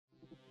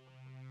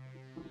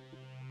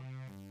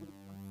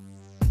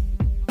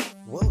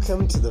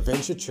Welcome to the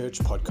Venture Church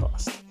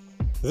podcast.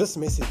 This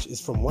message is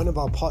from one of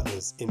our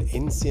partners in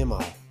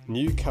NCMI,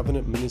 New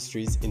Covenant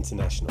Ministries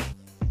International.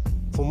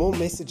 For more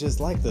messages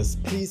like this,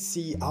 please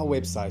see our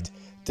website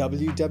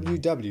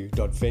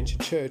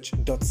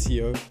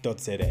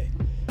www.venturechurch.co.za.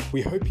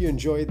 We hope you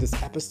enjoy this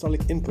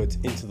apostolic input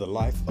into the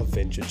life of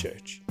Venture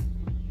Church.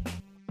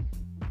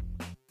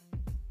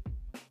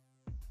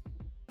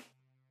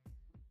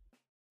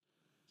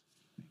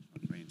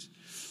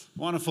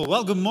 Wonderful.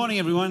 Well, good morning,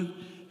 everyone.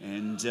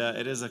 And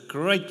it is a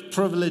great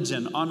privilege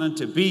and honor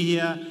to be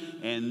here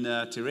and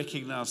to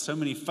recognize so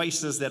many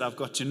faces that I've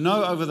got to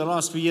know over the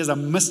last few years. I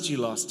missed you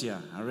last year.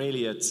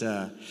 It's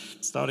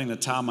starting to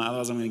tire me.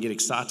 Otherwise, I'm going to get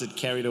excited,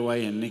 carried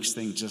away, and next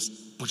thing just...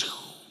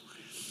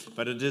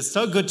 But it is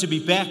so good to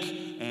be back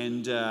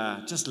and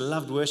just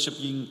loved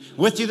worshiping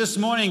with you this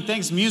morning.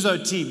 Thanks, Muso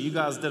team. You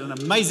guys did an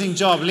amazing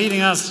job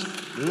leading us.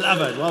 Love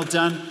it. Well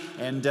done.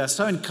 And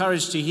so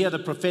encouraged to hear the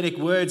prophetic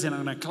words, and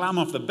I'm going to climb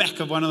off the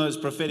back of one of those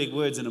prophetic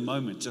words in a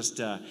moment,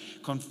 just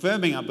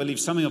confirming, I believe,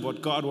 something of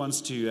what God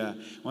wants to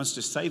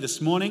say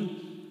this morning.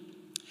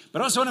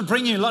 But I also want to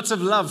bring you lots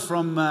of love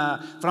from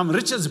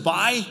Richards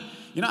Bay.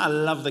 You know, I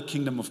love the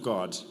kingdom of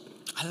God.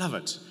 I love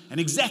it.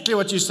 And exactly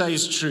what you say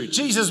is true.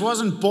 Jesus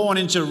wasn't born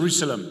in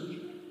Jerusalem.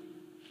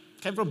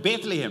 He came from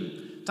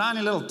Bethlehem.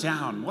 Tiny little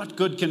town. What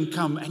good can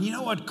come? And you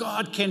know what?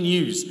 God can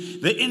use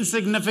the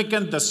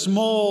insignificant, the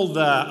small,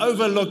 the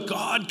overlooked.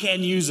 God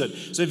can use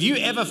it. So if you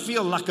ever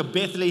feel like a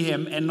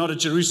Bethlehem and not a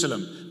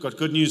Jerusalem, I've got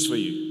good news for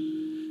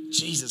you.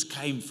 Jesus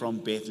came from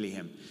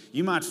Bethlehem.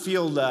 You might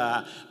feel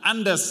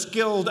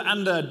underskilled,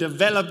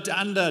 underdeveloped,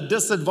 under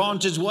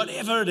disadvantaged,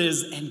 whatever it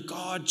is, and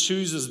God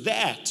chooses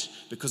that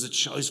because it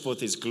shows forth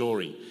His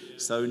glory.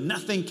 So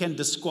nothing can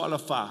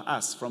disqualify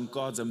us from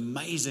God's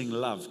amazing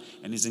love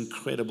and His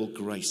incredible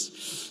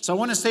grace. So I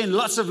want to send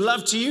lots of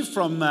love to you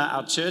from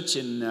our church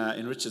in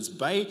Richards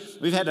Bay.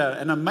 We've had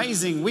an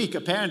amazing week.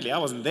 Apparently, I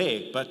wasn't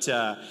there, but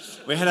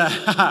we had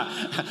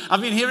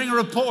I've been hearing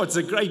reports.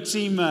 A great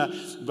team,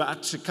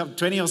 about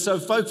 20 or so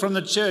folk from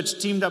the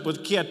church teamed up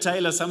with Keir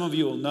Taylor. Some of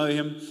you will know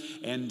him.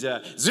 And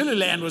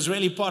Zululand was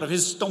really part of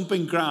his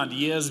stomping ground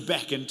years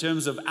back in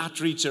terms of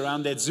outreach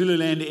around that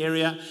Zululand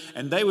area.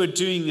 And they were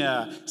doing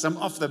some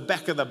off the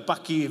back of the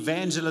bucky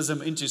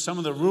evangelism into some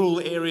of the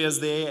rural areas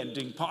there and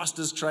doing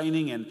pastors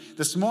training. And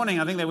this morning,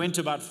 I think they went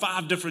to about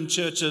 5 different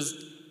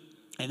churches.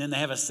 And then they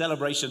have a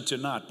celebration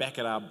tonight back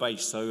at our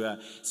base. So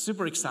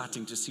super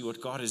exciting to see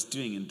what God is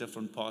doing in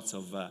different parts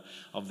of the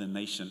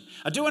nation.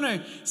 I do want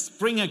to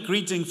bring a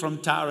greeting from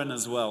Tyron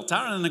as well.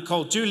 Tyron and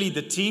Nicole do lead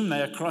the team.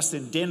 They are across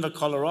in Denver,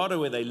 Colorado,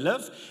 where they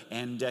live.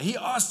 And he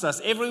asks us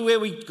everywhere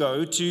we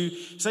go to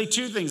say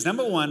 2 things.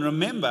 Number 1,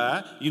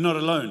 remember, you're not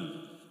alone.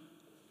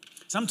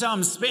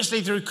 Sometimes,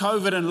 especially through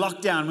COVID and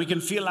lockdown, we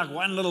can feel like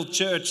one little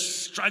church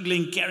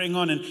struggling, carrying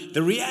on. And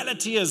the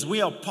reality is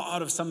we are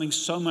part of something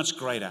so much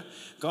greater.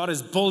 God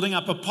is building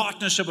up a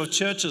partnership of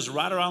churches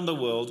right around the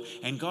world.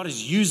 And God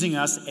is using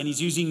us and He's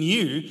using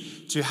you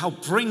to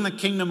help bring the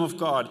kingdom of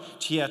God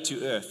here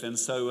to earth. And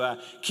so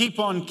keep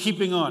on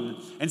keeping on.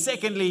 And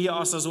secondly, He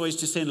asks us always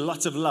to send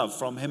lots of love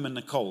from him and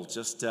Nicole.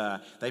 Just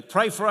they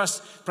pray for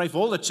us, pray for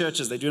all the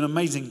churches. They do an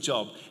amazing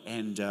job.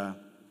 And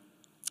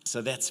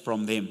so that's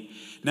from them.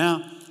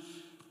 Now,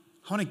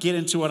 I want to get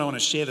into what I want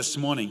to share this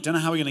morning. Don't know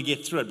how we're going to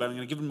get through it, but I'm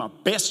going to give it my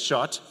best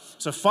shot.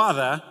 So,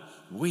 Father,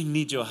 we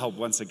need your help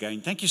once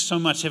again. Thank you so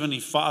much, Heavenly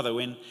Father.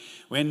 When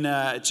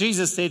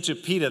Jesus said to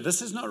Peter,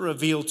 this is not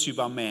revealed to you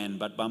by man,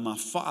 but by my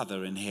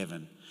Father in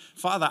heaven.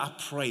 Father, I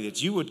pray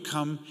that you would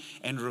come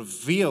and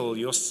reveal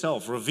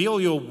yourself, reveal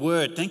your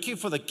word. Thank you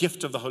for the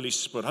gift of the Holy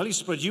Spirit. Holy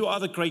Spirit, you are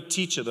the great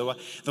teacher, the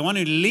one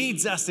who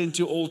leads us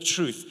into all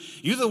truth.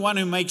 You're the one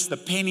who makes the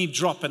penny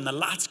drop and the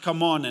lights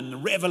come on and the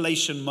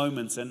revelation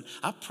moments. And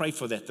I pray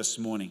for that this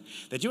morning,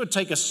 that you would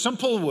take a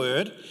simple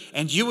word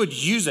and you would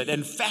use it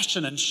and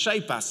fashion and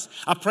shape us.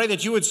 I pray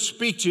that you would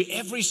speak to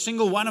every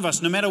single one of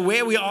us, no matter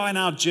where we are in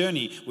our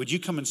journey. Would you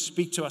come and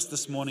speak to us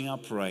this morning, I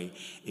pray,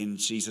 in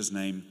Jesus'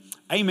 name.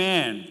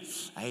 Amen.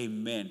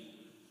 Amen.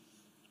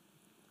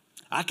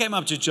 I came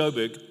up to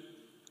Joburg.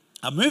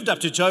 I moved up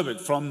to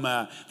Joburg from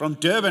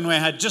Durban, where I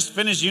had just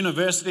finished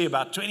university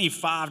about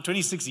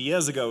 26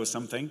 years ago or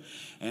something.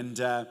 And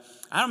I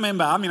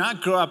remember, I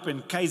grew up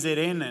in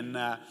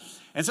KZN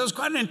and so it was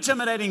quite an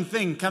intimidating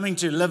thing coming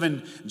to live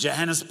in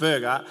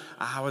Johannesburg.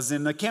 I was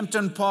in the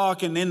Kempton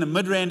Park and then the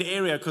Midrand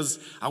area because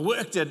I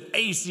worked at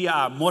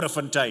ACR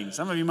Modderfontein.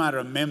 Some of you might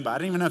remember. I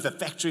don't even know if the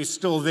factory is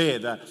still there.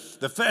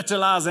 The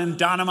fertilizer and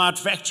dynamite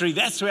factory,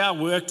 that's where I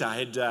worked. I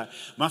had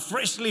my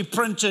freshly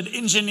printed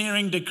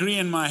engineering degree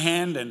in my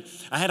hand, and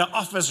I had an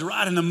office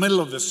right in the middle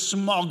of the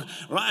smog,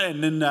 right?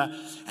 And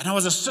I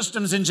was a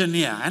systems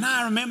engineer. And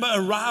I remember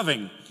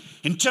arriving,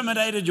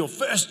 intimidated, your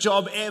first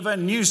job ever,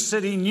 new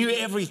city, new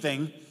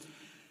everything.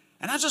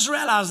 And I just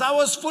realized I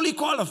was fully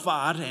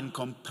qualified and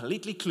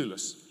completely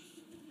clueless.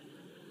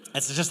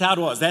 That's just how it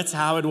was. That's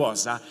how it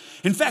was.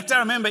 In fact, I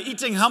remember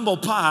eating humble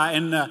pie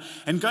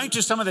and going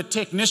to some of the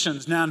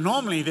technicians. Now,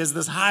 normally there's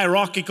this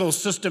hierarchical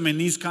system in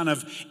these kind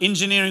of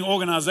engineering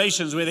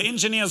organizations where the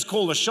engineers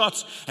call the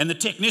shots and the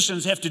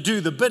technicians have to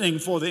do the bidding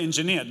for the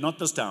engineer. Not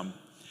this time.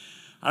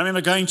 I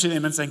remember going to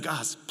them and saying,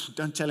 guys,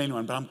 don't tell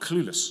anyone, but I'm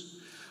clueless.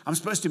 I'm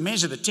supposed to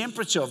measure the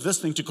temperature of this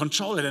thing to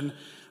control it. And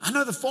I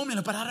know the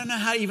formula, but I don't know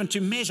how even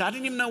to measure. I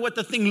didn't even know what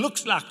the thing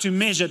looks like to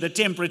measure the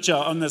temperature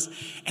on this.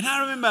 And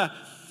I remember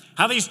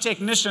how these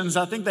technicians,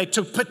 I think they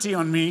took pity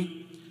on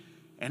me.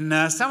 And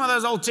some of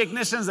those old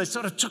technicians, they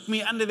sort of took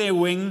me under their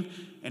wing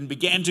and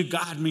began to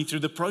guide me through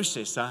the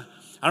process. I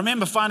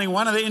remember finding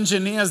one of the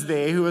engineers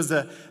there who was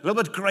a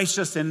little bit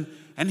gracious, and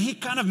he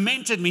kind of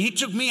mentored me. He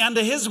took me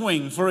under his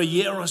wing for a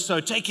year or so,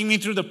 taking me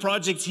through the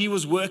projects he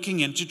was working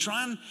in to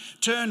try and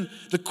turn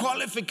the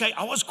qualification.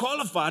 I was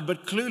qualified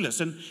but clueless,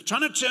 and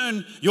trying to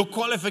turn your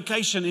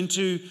qualification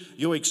into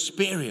your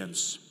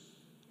experience.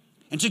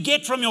 And to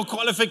get from your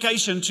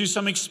qualification to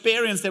some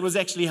experience that was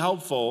actually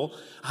helpful,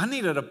 I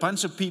needed a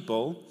bunch of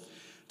people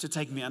to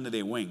take me under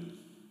their wing.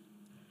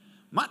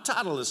 My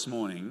title this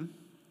morning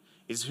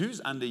is Who's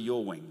Under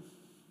Your Wing?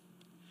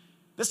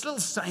 This little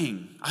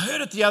saying, I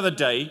heard it the other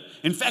day.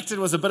 In fact, it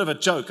was a bit of a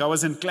joke. I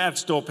was in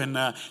Klerksdorp, and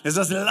there's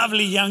this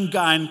lovely young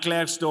guy in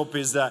Klerksdorp.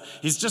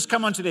 He's just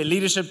come onto their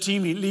leadership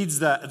team. He leads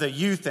the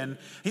youth, and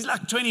he's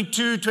like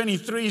 22,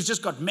 23. He's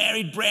just got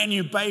married, brand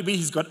new baby.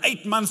 He's got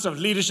 8 months of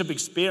leadership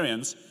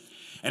experience.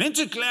 And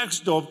into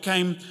Klerksdorp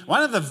came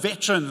one of the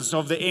veterans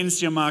of the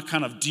NCMI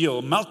kind of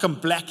deal, Malcolm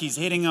Black. He's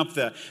heading up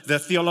the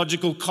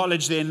theological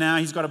college there now.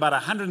 He's got about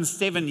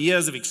 107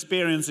 years of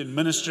experience in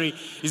ministry.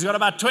 He's got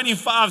about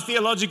 25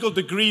 theological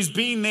degrees,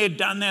 been there,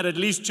 done that at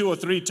least 2 or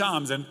 3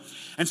 times. And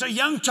so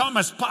young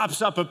Thomas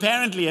pops up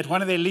apparently at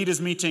one of their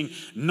leaders' meeting.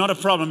 Not a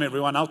problem,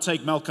 everyone. I'll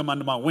take Malcolm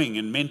under my wing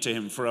and mentor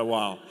him for a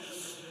while.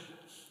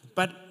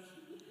 But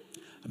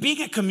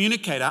being a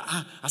communicator,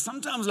 I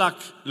sometimes like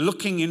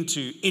looking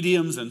into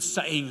idioms and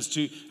sayings.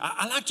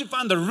 I like to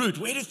find the root.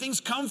 Where do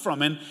things come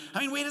from? And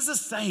I mean, where does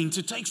this saying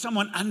to take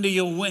someone under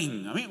your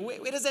wing? I mean,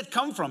 where does that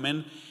come from?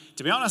 And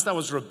to be honest, I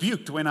was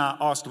rebuked when I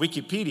asked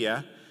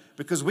Wikipedia,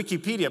 because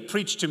Wikipedia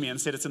preached to me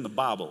and said it's in the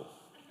Bible.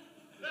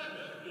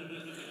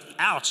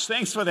 Ouch,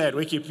 thanks for that,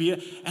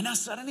 Wikipedia. And I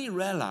suddenly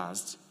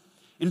realized,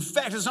 in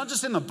fact, it's not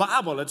just in the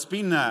Bible. It's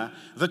been the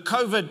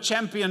COVID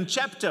champion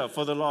chapter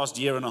for the last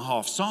year and a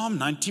half. Psalm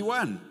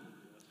 91.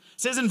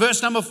 It says in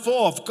verse number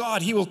 4 of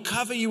God, He will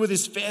cover you with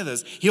His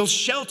feathers. He'll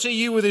shelter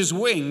you with His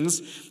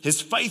wings.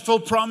 His faithful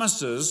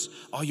promises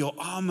are your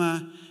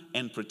armor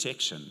and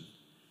protection.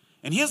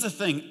 And here's the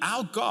thing.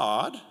 Our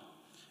God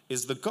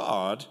is the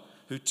God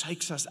who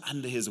takes us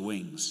under His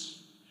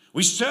wings.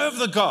 We serve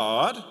the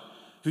God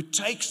who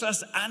takes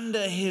us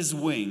under His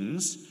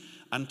wings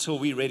until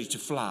we're ready to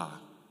fly.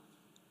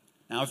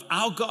 Now, if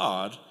our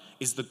God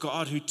is the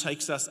God who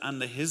takes us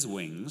under His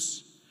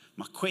wings,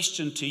 my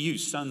question to you,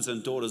 sons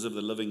and daughters of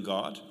the living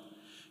God,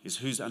 is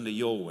who's under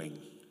your wing?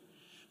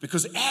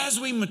 Because as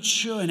we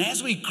mature and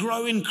as we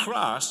grow in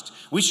Christ,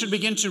 we should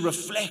begin to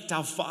reflect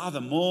our Father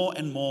more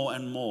and more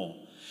and more.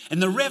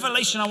 And the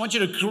revelation I want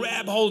you to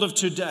grab hold of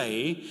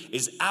today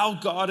is our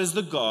God is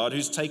the God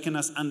who's taken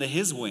us under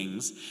His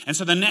wings. And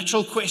so the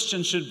natural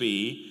question should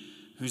be,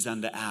 who's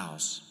under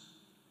ours?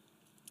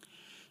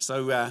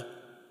 So,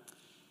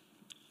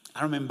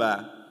 I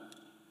remember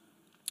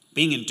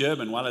being in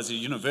Durban while I was at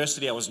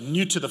university. I was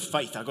new to the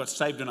faith. I got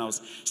saved when I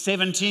was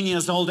 17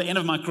 years old, the end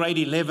of my grade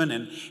 11.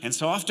 And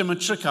so after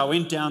matric, I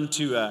went down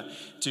to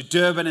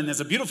Durban, and there's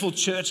a beautiful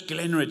church,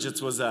 Glenridge.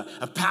 It was a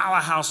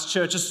powerhouse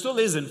church. It still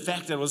is, in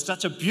fact. It was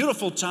such a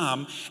beautiful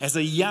time as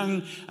a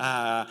young,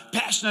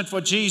 passionate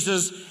for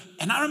Jesus.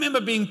 And I remember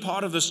being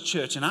part of this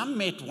church, and I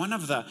met one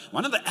of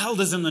the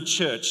elders in the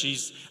church.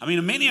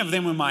 Many of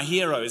them were my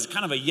heroes,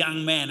 kind of a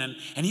young man.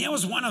 And he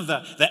was one of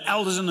the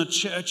elders in the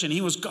church, and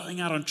he was going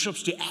out on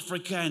trips to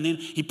Africa, and then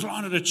he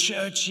planted a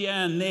church here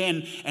and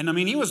there. And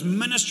he was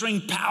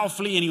ministering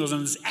powerfully, and he was on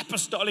this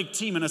apostolic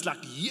team, and it's like,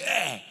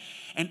 yeah.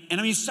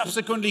 And he's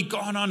subsequently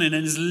gone on and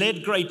has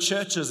led great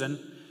churches. And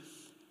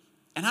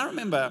I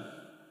remember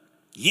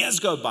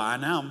years go by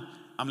now.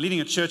 I'm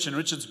leading a church in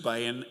Richards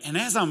Bay, and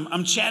as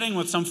I'm chatting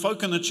with some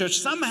folk in the church,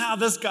 somehow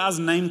this guy's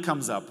name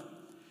comes up.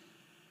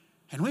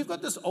 And we've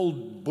got this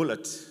old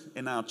bullet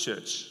in our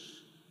church,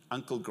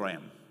 Uncle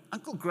Graham.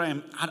 Uncle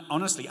Graham,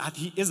 honestly,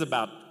 he is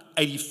about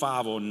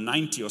 85 or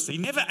 90 or so. He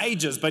never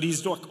ages, but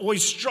he's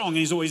always strong and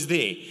he's always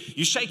there.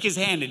 You shake his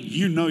hand and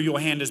you know your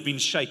hand has been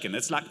shaken.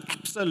 It's like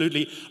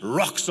absolutely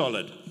rock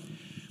solid.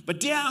 But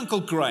dear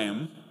Uncle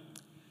Graham,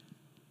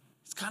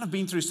 he's kind of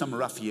been through some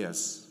rough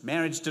years.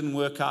 Marriage didn't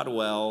work out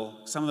well.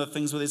 Some of the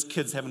things with his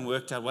kids haven't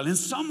worked out well. In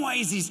some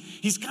ways,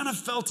 he's kind of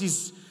felt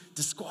he's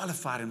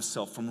disqualified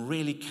himself from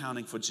really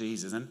counting for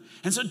Jesus. And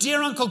so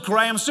dear Uncle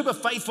Graham, super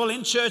faithful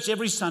in church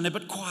every Sunday,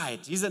 but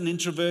quiet. He's an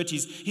introvert.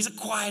 He's a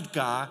quiet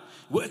guy,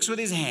 works with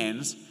his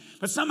hands.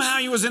 But somehow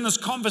he was in this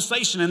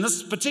conversation, and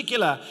this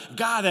particular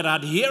guy that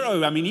I'd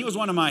he was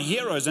one of my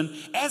heroes. And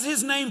as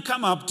his name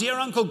come up, dear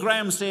Uncle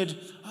Graham said,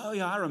 oh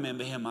yeah, I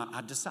remember him.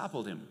 I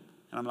discipled him.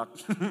 And I'm like,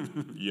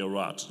 you're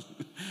right.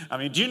 I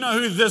mean, do you know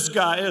who this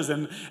guy is?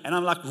 And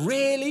I'm like,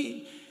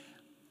 really?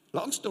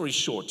 Long story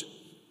short,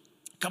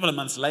 a couple of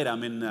months later,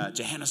 I'm in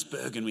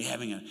Johannesburg, and we're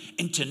having an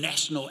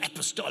international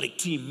apostolic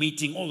team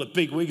meeting. All the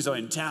big wigs are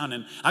in town.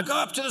 And I go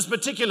up to this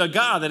particular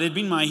guy that had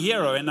been my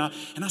hero. And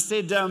I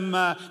said,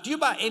 do you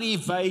by any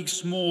vague,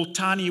 small,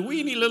 tiny,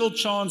 weeny little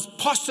chance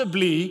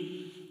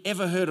possibly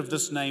ever heard of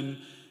this name,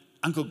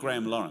 Uncle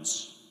Graham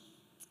Lawrence?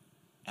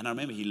 And I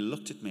remember he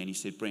looked at me and he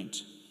said,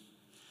 Brent,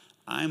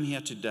 I'm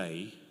here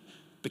today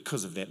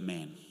because of that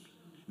man.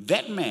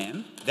 That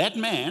man,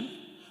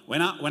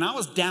 when I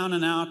was down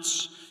and out,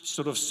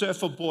 sort of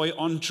surfer boy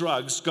on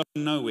drugs, going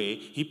nowhere,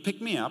 he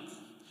picked me up,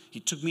 he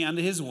took me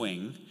under his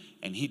wing,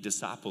 and he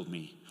discipled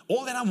me.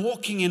 All that I'm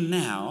walking in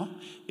now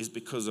is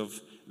because of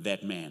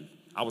that man.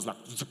 I was like,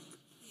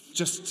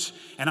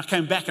 and I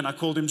came back and I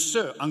called him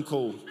Sir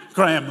Uncle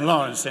Graham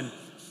Lawrence. And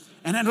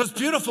it was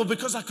beautiful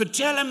because I could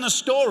tell him the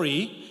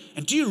story.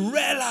 And do you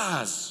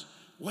realize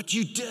what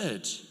you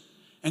did?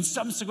 And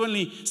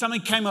subsequently, something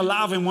came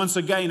alive in him once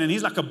again, and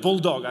he's like a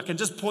bulldog. I can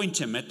just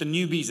point him at the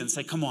newbies and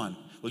say, come on,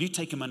 will you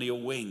take him under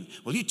your wing?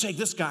 Will you take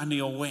this guy under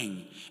your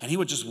wing? And he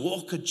would just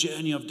walk a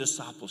journey of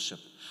discipleship.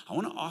 I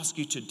want to ask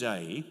you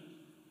today,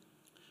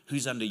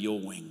 who's under your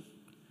wing?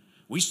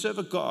 We serve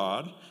a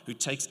God who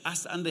takes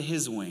us under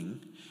his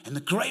wing, and the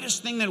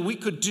greatest thing that we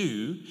could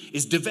do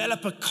is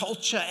develop a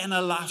culture and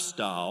a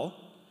lifestyle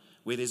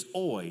where there's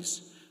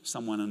always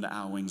someone under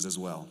our wings as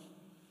well.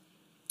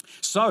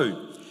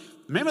 So,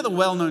 remember the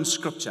well-known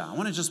scripture. I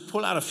want to just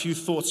pull out a few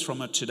thoughts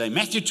from it today.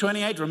 Matthew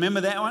 28,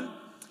 remember that one?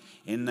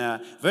 In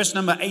verse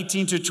number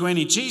 18 to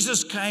 20,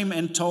 Jesus came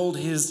and told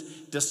his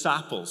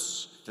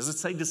disciples. Does it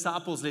say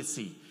disciples? Let's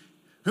see.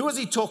 Who was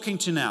he talking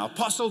to now?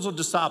 Apostles or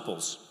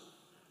disciples?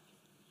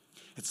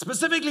 It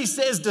specifically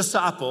says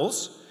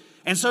disciples.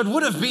 And so it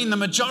would have been, the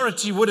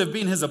majority would have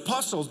been his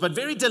apostles. But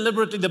very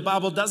deliberately, the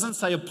Bible doesn't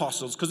say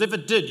apostles. Because if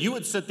it did, you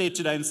would sit there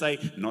today and say,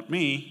 not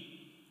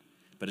me.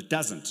 But it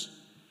doesn't.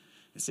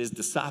 It says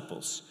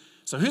disciples.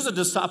 So who's a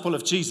disciple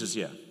of Jesus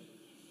here?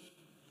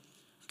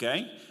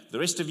 Okay? The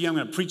rest of you, I'm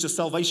going to preach a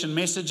salvation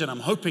message, and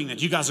I'm hoping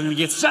that you guys are going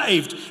to get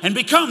saved and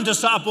become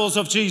disciples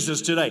of Jesus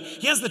today.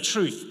 Here's the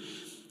truth.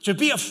 To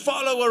be a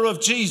follower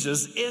of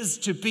Jesus is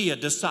to be a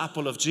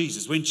disciple of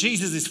Jesus. When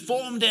Jesus is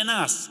formed in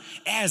us,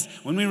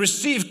 when we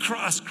receive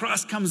Christ,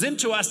 Christ comes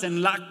into us,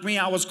 and like me,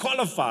 I was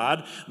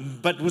qualified,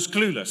 but was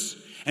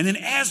clueless. And then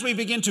as we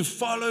begin to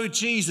follow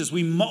Jesus,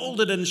 we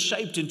molded and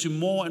shaped into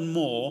more and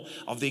more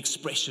of the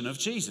expression of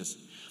Jesus.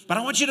 But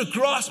I want you to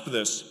grasp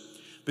this,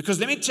 because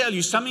let me tell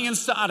you, something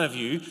inside of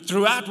you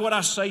throughout what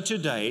I say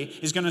today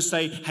is going to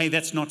say, hey,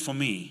 that's not for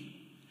me.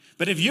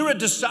 But if you're a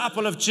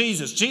disciple of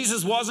Jesus,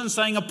 Jesus wasn't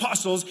saying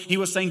apostles, he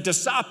was saying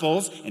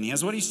disciples. And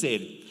here's what he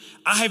said.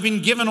 I have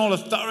been given all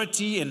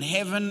authority in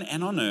heaven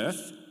and on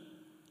earth,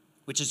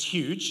 which is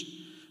huge,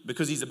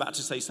 because he's about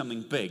to say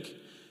something big.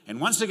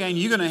 And once again,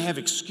 you're going to have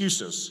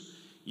excuses.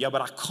 Yeah,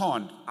 but I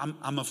can't.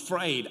 I'm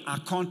afraid. I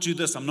can't do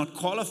this. I'm not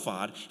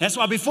qualified. That's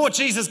why before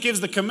Jesus gives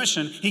the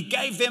commission, he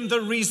gave them the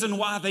reason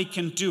why they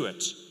can do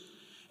it.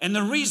 And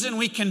the reason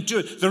we can do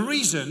it, the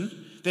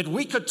reason that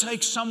we could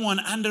take someone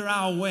under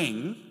our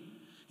wing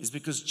is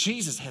because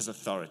Jesus has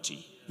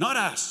authority, not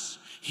us.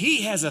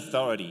 He has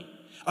authority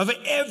over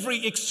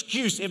every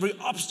excuse, every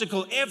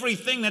obstacle,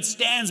 everything that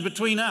stands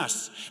between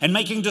us and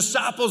making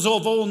disciples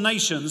of all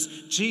nations.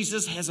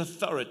 Jesus has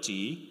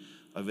authority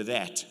over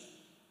that. It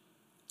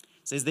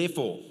says,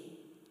 therefore,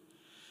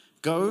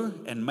 go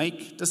and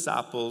make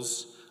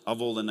disciples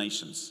of all the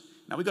nations.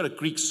 Now, we've got a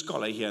Greek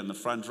scholar here in the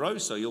front row,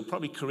 so you'll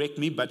probably correct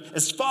me, but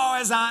as far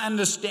as I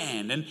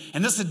understand,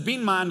 and this had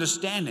been my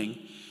understanding,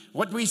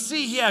 what we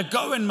see here,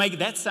 go and make,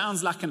 that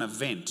sounds like an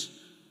event.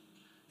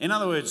 In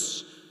other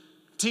words,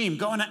 team,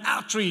 go on an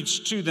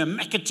outreach to the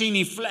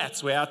Makatini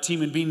Flats, where our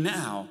team had been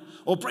now.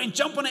 Or Brent,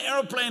 jump on an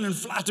aeroplane and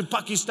fly to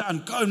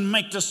Pakistan, go and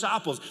make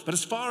disciples. But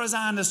as far as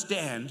I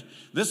understand,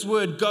 this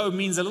word go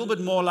means a little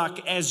bit more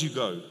like as you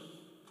go,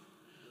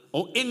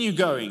 or in you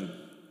going.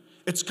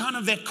 It's kind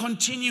of that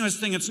continuous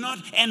thing. It's not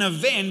an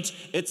event,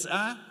 it's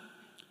a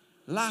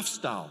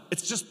lifestyle.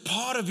 It's just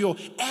part of your,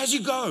 as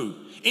you go,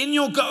 in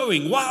your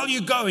going, while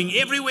you're going,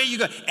 everywhere you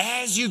go,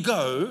 as you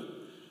go,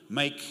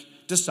 make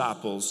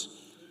disciples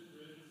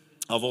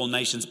of all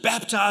nations,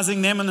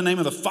 baptizing them in the name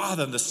of the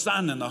Father and the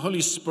Son and the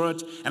Holy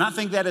Spirit. And I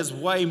think that is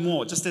way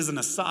more, just as an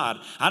aside,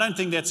 I don't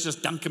think that's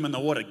just dunk them in the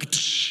water,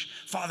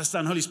 Father,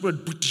 Son, Holy Spirit.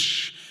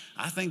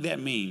 I think that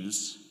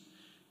means,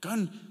 go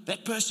and,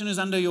 that person who's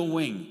under your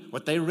wing,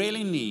 what they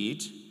really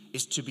need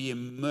is to be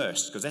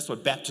immersed, because that's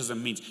what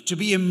baptism means, to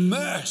be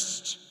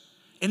immersed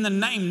in the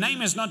name.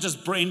 Name is not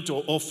just Brent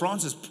or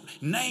Francis.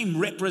 Name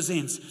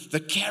represents the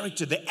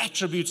character, the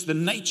attributes, the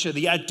nature,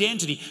 the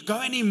identity. Go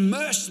and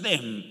immerse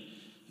them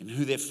in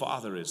who their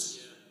Father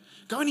is.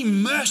 Go and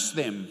immerse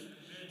them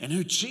in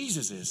who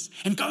Jesus is.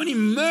 And go and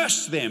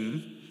immerse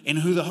them in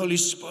who the Holy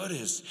Spirit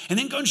is. And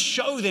then go and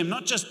show them,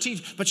 not just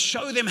teach, but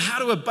show them how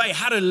to obey,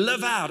 how to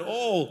live out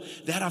all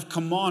that I've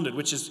commanded,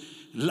 which is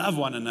love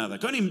one another.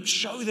 Go and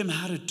show them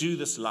how to do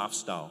this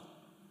lifestyle.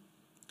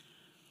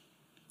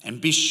 And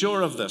be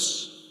sure of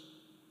this,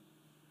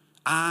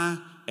 I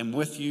am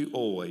with you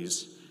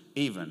always,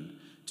 even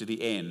to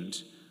the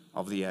end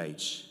of the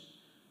age.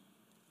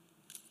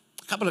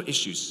 A couple of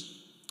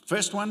issues.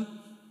 First one,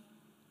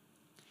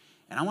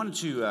 and I wanted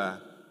to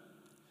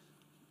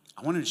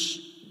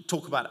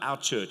talk about our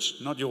church,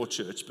 not your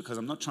church, because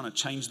I'm not trying to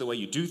change the way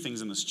you do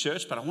things in this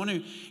church, but I want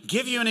to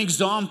give you an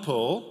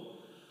example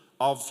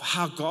of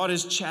how God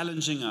is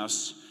challenging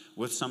us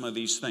with some of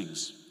these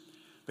things.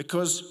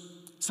 Because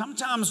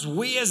sometimes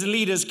we as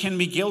leaders can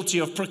be guilty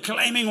of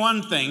proclaiming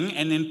one thing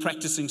and then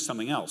practicing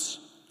something else.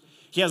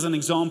 Here's an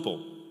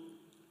example.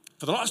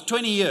 For the last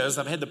 20 years,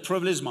 I've had the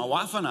privilege, my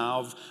wife and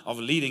I, of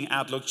leading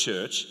Outlook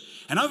Church.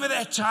 And over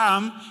that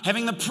time,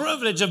 having the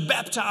privilege of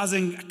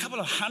baptizing a couple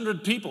of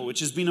hundred people, which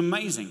has been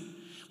amazing.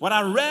 What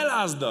I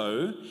realized,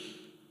 though,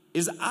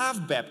 is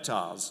I've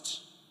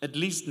baptized at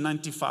least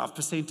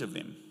 95% of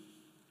them.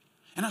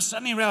 And I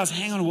suddenly realized,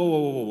 hang on,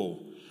 whoa.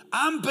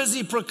 I'm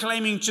busy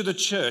proclaiming to the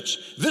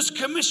church, this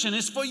commission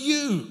is for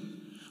you.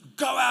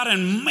 Go out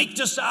and make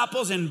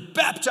disciples and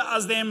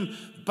baptize them,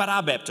 but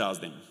I baptize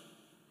them.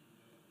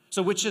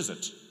 So which is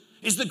it?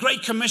 Is the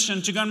Great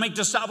Commission to go and make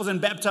disciples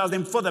and baptize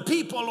them for the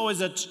people, or is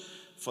it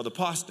for the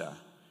pastor?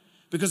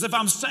 Because if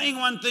I'm saying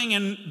one thing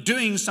and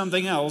doing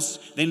something else,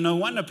 then no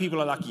wonder people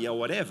are like, yeah,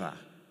 whatever.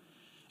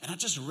 And I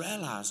just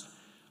realized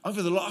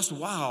over the last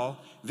while,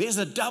 there's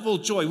a double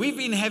joy. We've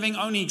been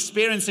only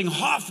experiencing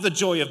half the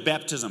joy of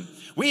baptism.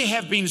 We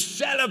have been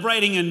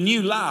celebrating a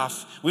new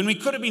life when we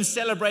could have been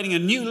celebrating a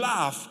new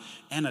life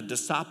and a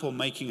disciple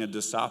making a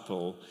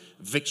disciple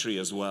victory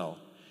as well.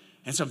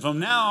 And so from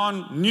now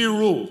on, new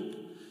rule.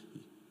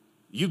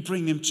 You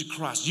bring them to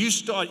Christ. You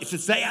start, if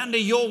it's they under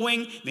your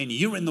wing, then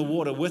you're in the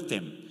water with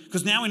them.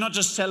 Because now we're not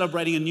just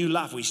celebrating a new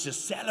life, we're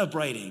just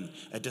celebrating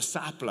a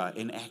discipler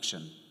in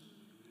action.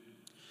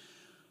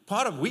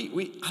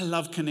 I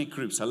love Connect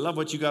groups. I love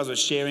what you guys are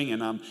sharing,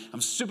 and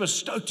I'm super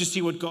stoked to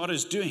see what God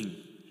is doing.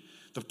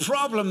 The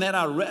problem that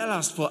I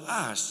realized for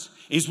us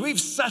is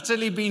we've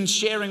subtly been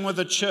sharing with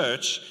the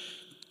church,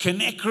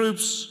 Connect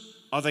groups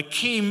are the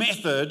key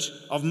method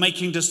of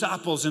making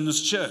disciples in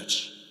this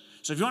church.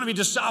 So if you want to be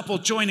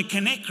discipled, join a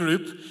Connect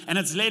group, and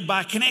it's led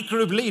by a Connect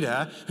group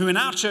leader who in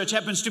our church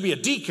happens to be a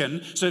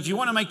deacon. So if you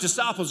want to make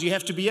disciples, you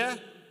have to be a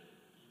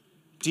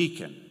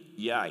deacon.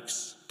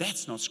 Yikes.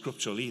 That's not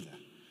scriptural either.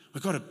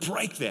 We've got to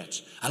break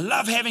that. I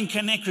love having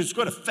Connect groups.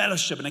 We've got a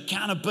fellowship and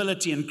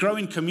accountability and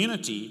growing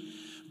community.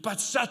 But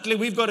subtly,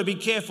 we've got to be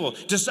careful.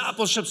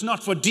 Discipleship's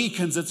not for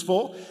deacons, it's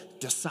for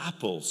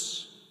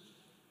disciples.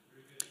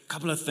 A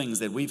couple of things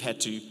that we've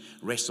had to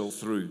wrestle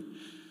through.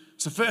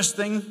 So first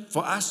thing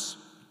for us,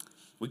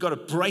 we've got to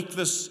break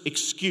this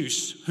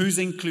excuse, who's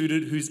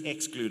included, who's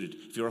excluded.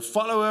 If you're a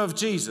follower of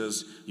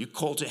Jesus, you're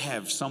called to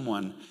have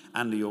someone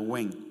under your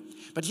wing.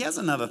 But here's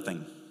another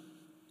thing.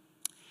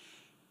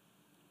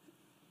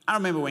 I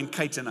remember when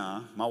Kate and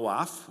I, my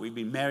wife, we've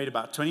been married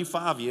about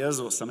 25 years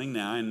or something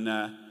now, and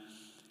I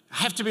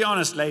have to be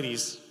honest,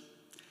 ladies,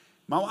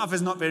 my wife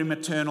is not very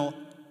maternal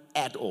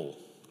at all.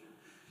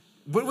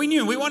 But we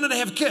knew we wanted to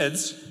have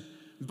kids,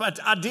 but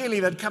ideally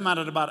they'd come out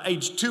at about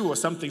age 2 or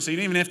something, so you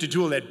didn't even have to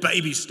do all that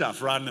baby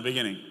stuff right in the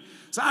beginning.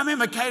 So I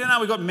remember Kate and I,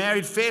 we got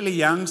married fairly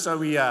young, so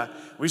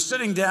we're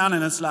sitting down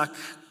and it's like,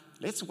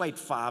 let's wait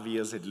 5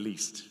 years at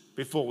least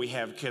before we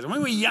have kids. And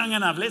when we're young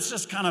enough, let's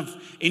just kind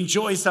of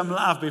enjoy some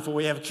life before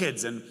we have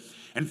kids. And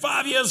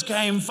 5 years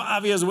came,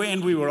 5 years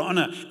went, we were on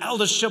an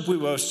eldership, we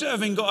were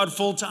serving God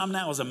full time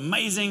now, it was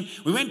amazing.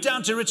 We went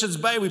down to Richards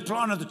Bay, we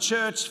planted the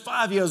church,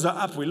 5 years are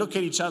up, we look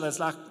at each other,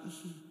 it's like,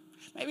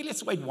 maybe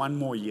let's wait one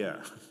more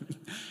year.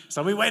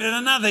 So we waited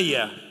another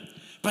year.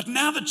 But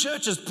now the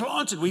church is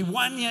planted, we're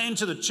 1 year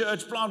into the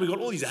church plant, we got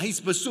all these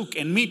huisbesoek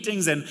and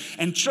meetings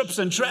and trips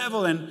and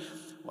travel, and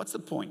what's the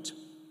point?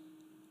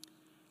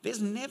 There's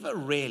never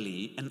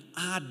really an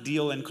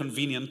ideal and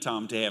convenient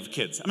time to have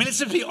kids. I mean, let's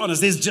just be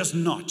honest, there's just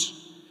not.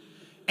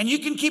 And you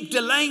can keep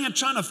delaying and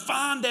trying to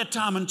find that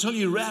time until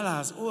you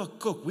realize, oh,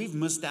 cook, we've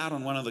missed out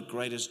on one of the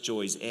greatest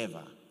joys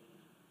ever.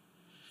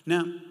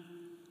 Now,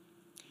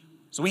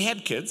 so we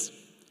had kids,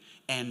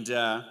 and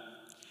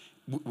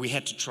we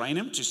had to train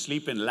them to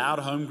sleep in loud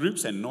home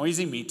groups and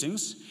noisy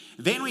meetings.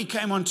 Then we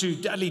came on to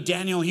Dudley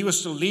Daniel. He was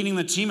still leading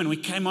the team, and we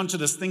came on to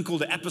this thing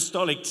called the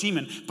Apostolic Team.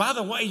 And by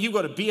the way, you've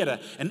got to be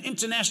at an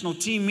international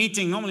team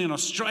meeting, normally in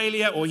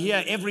Australia or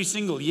here every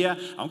single year.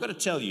 I've got to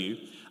tell you,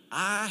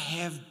 I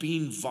have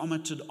been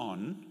vomited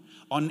on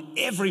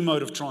every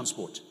mode of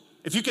transport.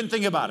 If you can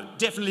think about it,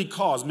 definitely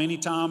cars many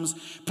times,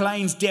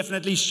 planes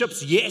definitely,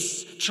 ships,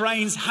 yes,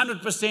 trains,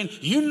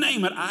 100%, you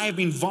name it, I have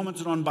been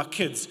vomited on by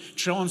kids,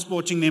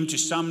 transporting them to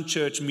some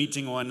church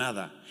meeting or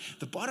another.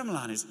 The bottom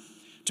line is,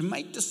 to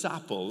make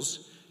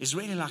disciples is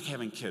really like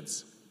having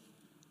kids.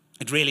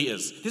 It really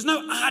is. There's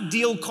no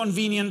ideal,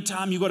 convenient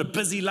time. You've got a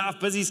busy life,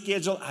 busy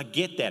schedule. I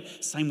get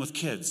that. Same with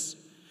kids.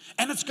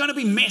 And it's going to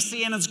be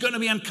messy and it's going to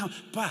be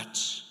uncomfortable.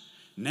 But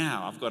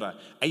now I've got an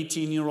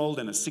 18-year-old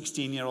and a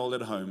 16-year-old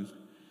at home.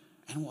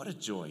 And what a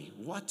joy.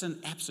 What an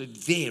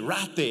absolute,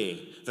 right there,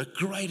 the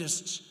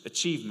greatest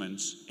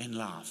achievement in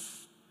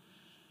life.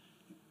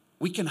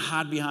 we can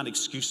hide behind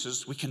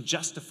excuses. We can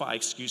justify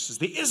excuses.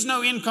 There is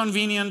no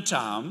inconvenient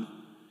time.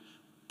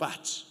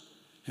 But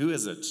who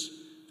is it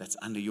that's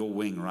under your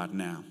wing right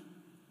now?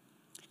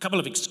 A couple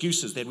of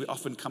excuses that we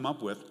often come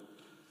up with.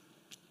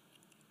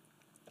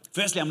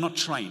 Firstly, I'm not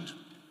trained.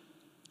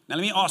 Now,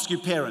 let me ask you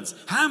parents,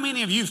 how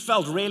many of you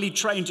felt really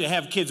trained to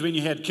have kids when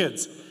you had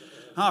kids?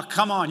 Oh,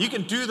 come on. You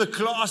can do the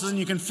classes and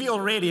you can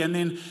feel ready, and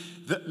then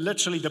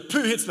literally the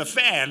poo hits the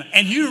fan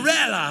and you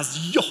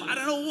realize, I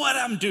don't know what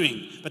I'm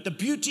doing. But the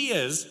beauty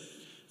is,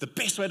 the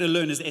best way to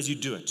learn is as you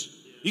do it.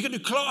 You can do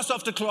class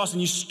after class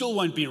and you still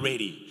won't be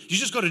ready. You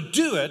just got to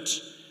do it,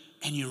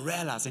 and you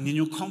realize, and then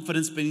your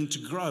confidence beginning to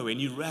grow, and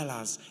you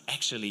realize,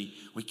 actually,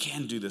 we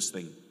can do this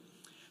thing.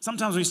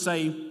 Sometimes we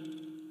say,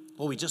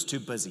 well, we're just too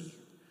busy.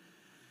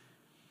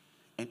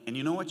 And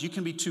you know what? You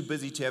can be too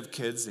busy to have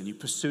kids, and you're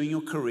pursuing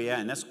your career,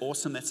 and that's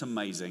awesome, that's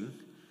amazing.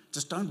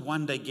 Just don't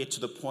one day get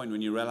to the point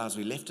when you realize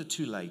we left it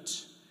too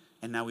late,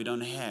 and now we don't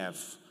have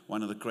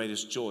one of the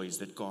greatest joys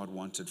that God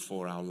wanted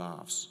for our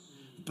lives.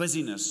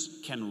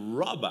 Busyness can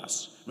rob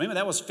us. Remember,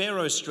 that was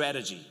Pharaoh's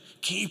strategy.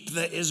 Keep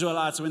the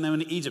Israelites when they were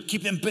in Egypt.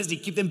 Keep them busy,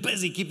 keep them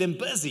busy, keep them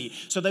busy,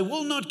 so they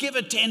will not give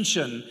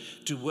attention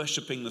to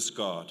worshiping this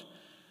God.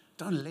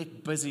 Don't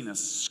let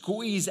busyness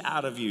squeeze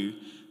out of you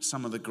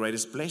some of the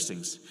greatest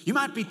blessings. You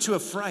might be too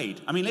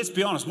afraid. I mean, let's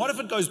be honest. What if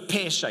it goes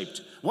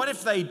pear-shaped? What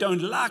if they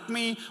don't like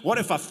me? What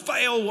if I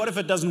fail? What if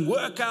it doesn't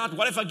work out?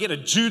 What if I get a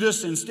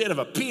Judas instead of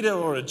a Peter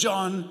or a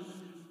John?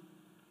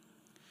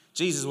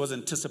 Jesus was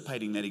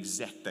anticipating that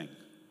exact thing.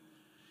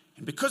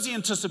 And because he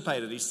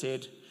anticipated, he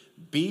said,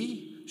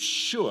 be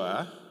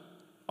sure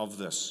of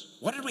this.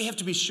 What did we have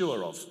to be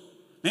sure of?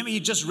 Remember, you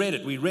just read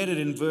it. We read it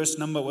in verse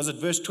 20?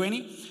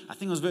 I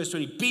think it was verse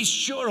 20. Be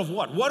sure of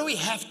what? What do we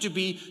have to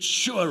be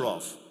sure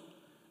of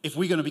if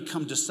we're going to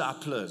become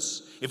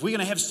disciples? If we're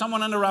going to have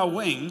someone under our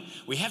wing,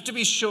 we have to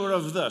be sure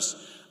of this.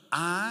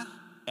 I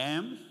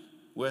am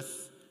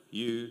with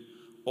you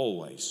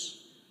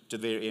always to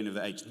the very end of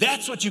the age.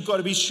 That's what you've got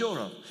to be sure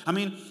of. I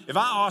mean, if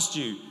I asked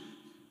you,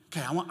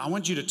 okay, I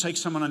want you to take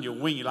someone under your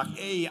wing. You're like,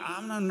 hey,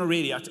 I'm not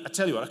ready. I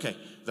tell you what, okay,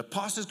 the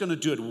pastor's going to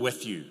do it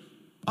with you.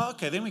 Oh,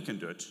 okay, then we can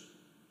do it.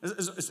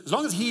 As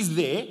long as he's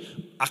there,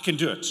 I can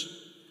do it.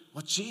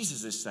 What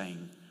Jesus is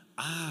saying,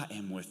 I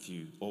am with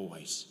you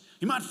always.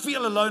 You might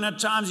feel alone at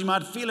times. You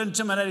might feel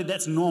intimidated.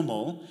 That's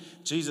normal.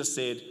 Jesus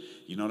said,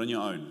 you're not on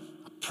your own.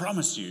 I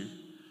promise you,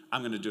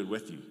 I'm going to do it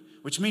with you.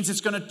 Which means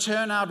it's going to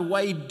turn out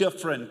way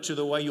different to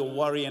the way your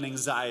worry and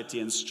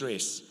anxiety and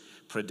stress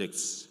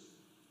predicts.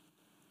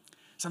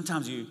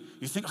 Sometimes you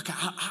think, okay,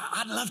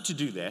 I'd love to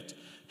do that.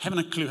 Haven't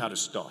a clue how to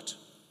start.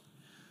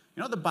 You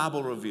know what the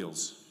Bible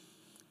reveals?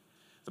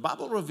 The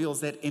Bible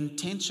reveals that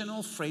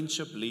intentional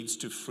friendship leads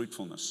to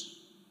fruitfulness.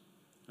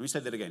 Let me say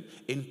that again.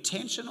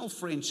 Intentional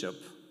friendship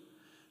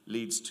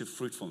leads to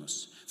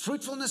fruitfulness.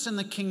 Fruitfulness in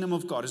the kingdom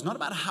of God is not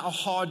about how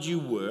hard you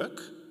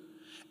work.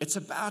 It's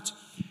about,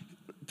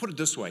 put it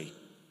this way,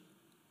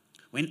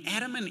 when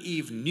Adam and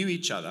Eve knew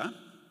each other,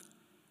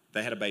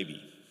 they had a baby.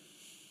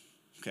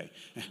 Okay.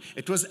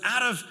 It was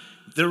out of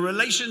the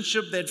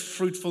relationship that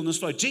fruitfulness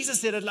flowed. Jesus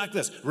said it like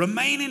this,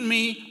 remain in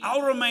me,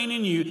 I'll remain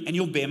in you, and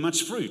you'll bear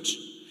much fruit.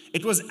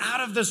 It was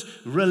out of this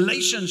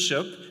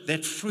relationship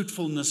that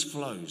fruitfulness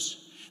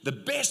flows. The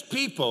best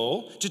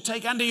people to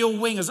take under your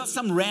wing is not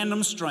some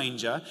random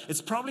stranger.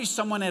 It's probably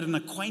someone at an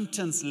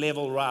acquaintance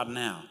level right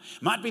now.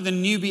 Might be the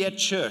newbie at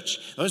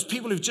church. Those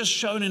people who've just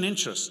shown an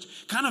interest.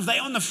 Kind of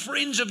they're on the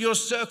fringe of your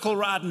circle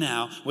right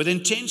now with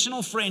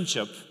intentional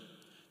friendship.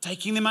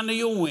 Taking them under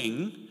your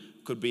wing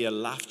could be a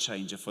life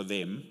changer for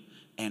them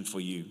and for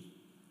you.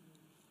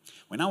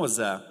 When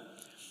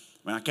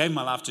I gave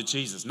my life to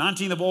Jesus,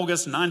 19th of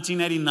August,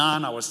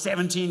 1989, I was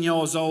 17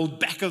 years old,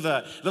 back of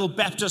the little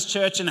Baptist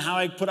church in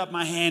Howick, put up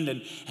my hand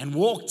and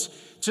walked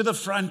to the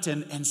front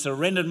and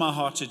surrendered my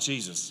heart to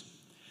Jesus.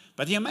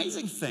 But the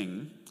amazing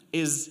thing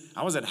is,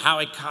 I was at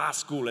Howick High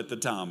School at the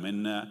time,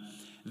 and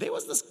there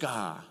was this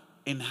guy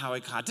in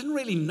Howick High. I didn't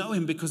really know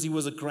him because he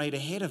was a grade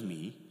ahead of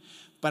me.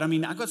 But I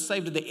mean, I got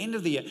saved at the end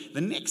of the year.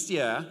 The next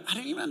year, I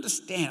don't even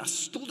understand. I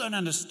still don't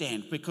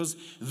understand because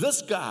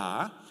this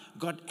guy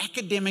got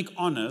academic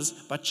honors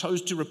but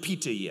chose to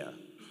repeat a year.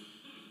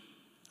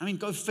 I mean,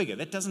 go figure.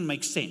 That doesn't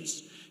make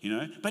sense,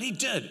 But he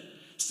did.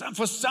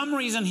 For some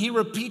reason, he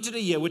repeated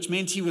a year, which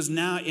meant he was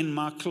now in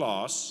my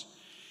class,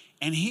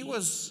 and he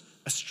was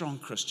a strong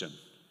Christian.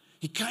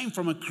 He came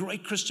from a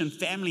great Christian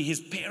family.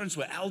 His parents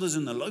were elders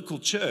in the local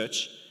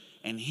church,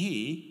 and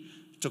he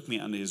took me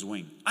under his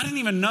wing. I didn't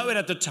even know it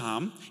at the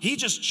time. He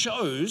just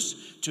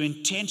chose to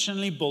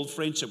intentionally build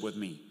friendship with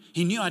me.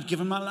 He knew I'd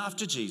given my life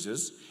to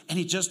Jesus, and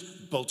he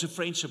just built a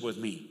friendship with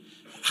me.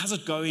 how's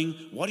it going?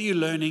 What are you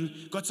learning?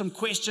 Got some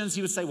questions?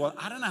 He would say, well,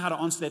 I don't know how to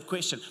answer that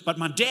question. But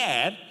my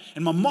dad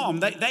and my mom,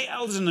 they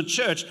elders in the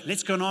church,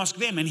 let's go and ask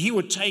them. And he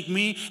would take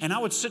me and I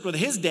would sit with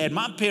his dad.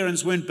 My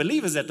parents weren't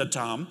believers at the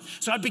time.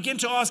 So I'd begin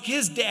to ask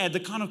his dad the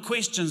kind of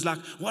questions like,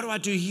 what do I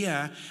do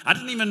here? I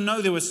didn't even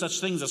know there were such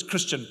things as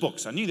Christian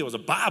books. I knew there was a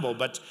Bible,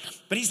 but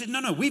he said,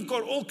 no, we've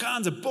got all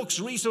kinds of books,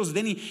 resources.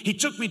 Then he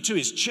took me to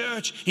his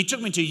church. He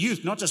took me to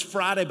youth, not just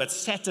Friday, but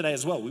Saturday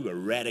as well. We were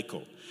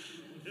radical.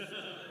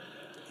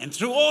 And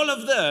through all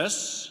of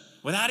this,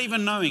 without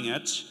even knowing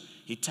it,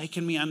 he'd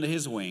taken me under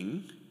his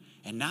wing.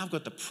 And now I've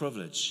got the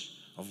privilege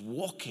of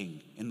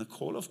walking in the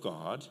call of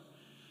God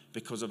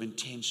because of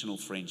intentional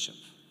friendship.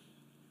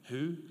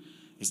 Who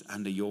is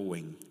under your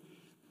wing?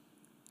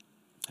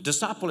 A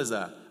disciple is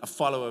a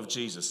follower of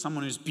Jesus,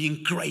 someone who's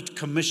being great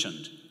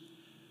commissioned.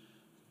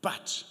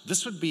 But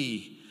this would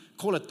be,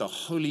 call it the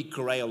holy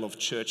grail of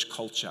church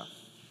culture.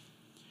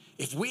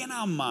 If we in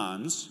our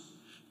minds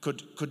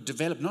could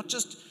develop not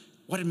just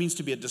what it means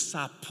to be a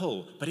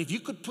disciple, but if you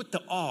could put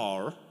the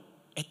R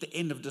at the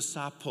end of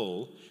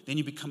disciple, then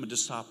you become a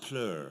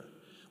discipler.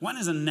 One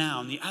is a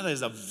noun, the other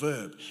is a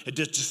verb. A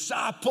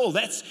disciple,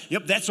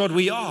 that's what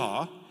we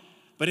are.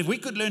 But if we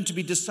could learn to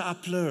be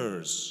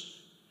disciplers,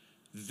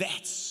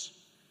 that's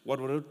what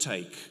it would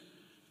take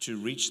to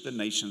reach the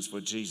nations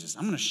for Jesus.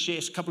 I'm going to share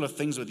a couple of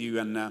things with you,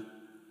 and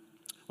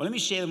let me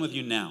share them with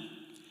you now.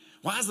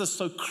 Why is this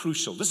so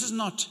crucial? This is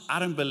not, I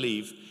don't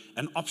believe,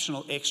 an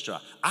optional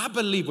extra. I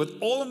believe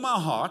with all of my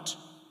heart,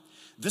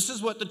 this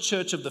is what the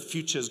church of the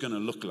future is going to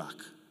look like.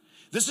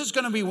 This is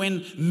going to be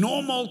when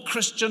normal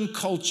Christian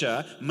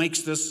culture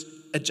makes this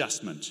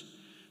adjustment.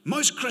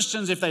 Most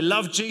Christians, if they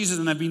love Jesus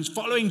and they've been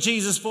following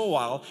Jesus for a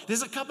while,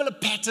 there's a couple of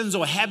patterns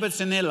or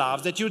habits in their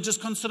lives that you would just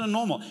consider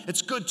normal.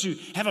 It's good to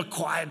have a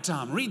quiet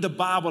time, read the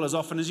Bible as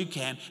often as you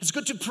can. It's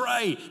good to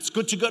pray. It's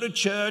good to go to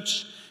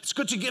church. It's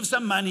good to give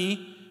some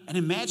money. And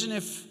imagine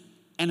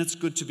and it's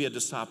good to be a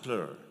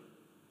discipler.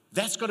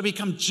 That's got to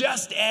become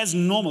just as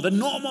normal. The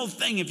normal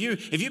thing, if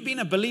you've been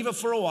a believer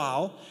for a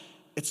while,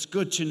 it's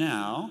good to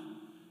now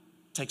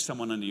take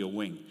someone under your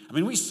wing. I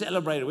mean, we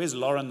celebrated, where's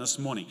Lauren this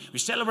morning? We're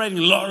celebrating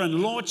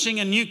Lauren launching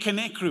a new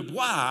Connect group.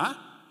 Why?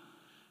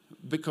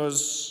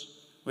 Because,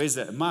 where's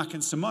that? Mark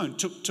and Simone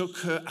took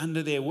her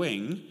under their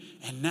wing,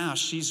 and now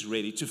she's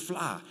ready to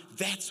fly.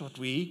 That's what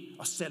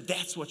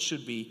that's what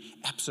should be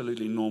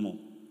absolutely normal.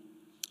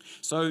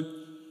 So,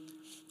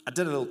 I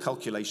did a little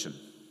calculation.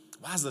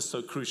 Why is this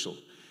so crucial?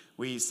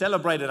 We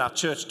celebrated our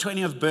church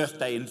 20th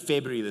birthday in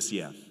February this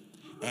year.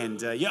 And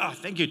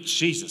thank you,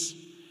 Jesus.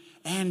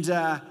 And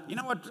you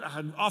know what?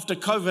 After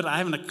COVID, I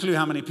haven't a clue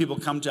how many people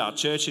come to our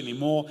church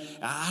anymore.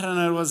 I don't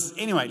know. It was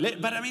anyway.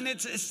 But I mean,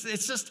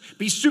 it's just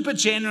be super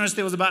generous.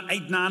 There was about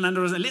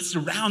 800-900. Let's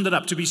round it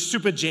up to be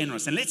super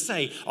generous. And let's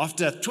say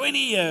after 20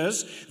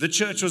 years, the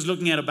church was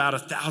looking at about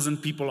 1,000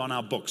 people on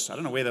our books. I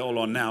don't know where they're all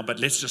on now, but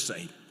let's just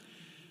say.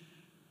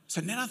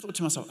 So then I thought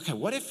to myself, okay,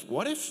 what if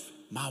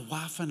my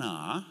wife and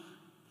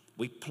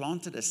we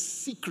planted a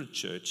secret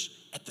church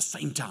at the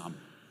same time?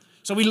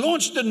 So we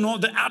launched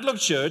the Outlook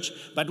Church,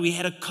 but we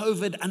had a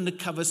COVID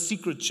undercover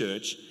secret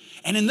church.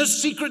 And in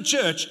this secret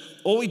church,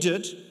 all we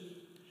did,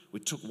 we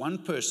took one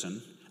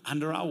person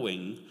under our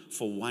wing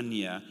for 1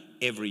 year,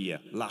 every year,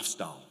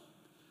 lifestyle.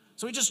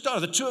 So we just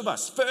started, the two of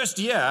us. First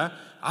year,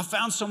 I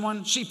found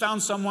someone, she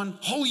found someone.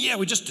 Whole year,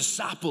 we just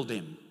discipled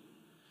them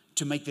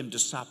to make them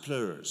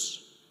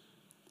disciplers.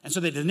 And so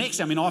that the next,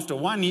 after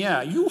 1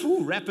 year,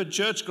 rapid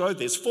church growth,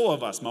 there's 4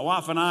 of us, my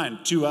wife and I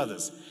and 2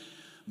 others.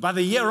 By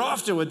the year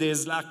afterward,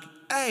 there's like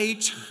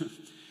 8,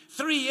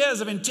 3 years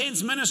of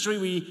intense ministry,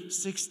 we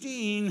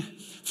 16,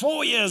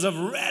 4 years of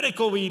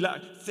radical, we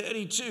like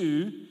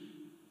 32.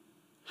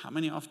 How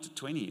many after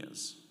 20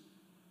 years?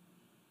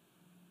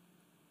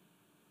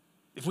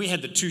 If we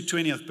had the 2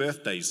 20th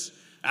birthdays,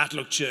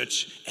 Outlook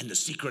Church and the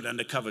secret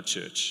undercover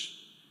church,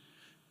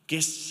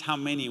 guess how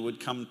many would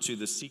come to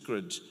the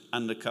secret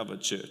undercover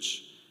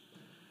church?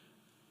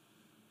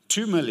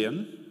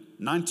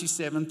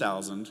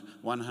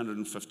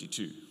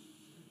 2,097,152.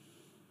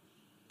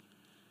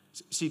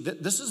 See,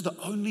 this is the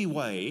only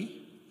way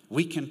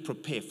we can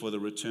prepare for the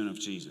return of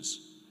Jesus.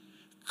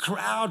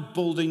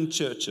 Crowd-building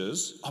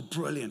churches are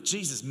brilliant.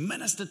 Jesus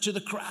ministered to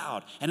the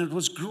crowd, and it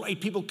was great.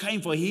 People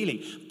came for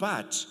healing,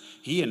 but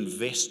he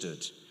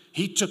invested.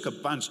 He took a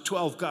bunch,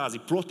 12 guys. He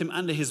brought them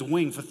under his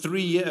wing for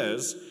 3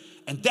 years,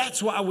 and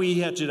that's why we're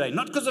here today.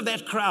 Not because of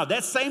that crowd.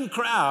 That same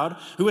crowd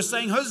who was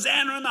saying,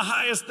 Hosanna in the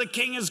highest, the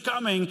King is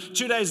coming.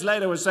 2 days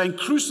later was saying,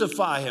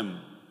 crucify him.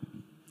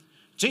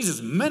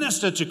 Jesus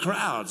ministered to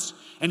crowds,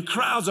 and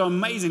crowds are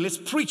amazing. Let's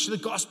preach the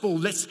gospel.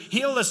 Let's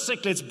heal the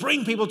sick. Let's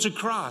bring people to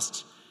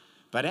Christ.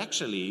 But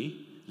actually,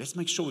 let's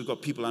make sure we've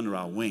got people under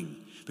our wing,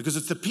 because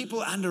it's the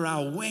people under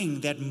our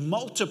wing that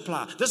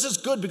multiply. This is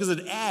good because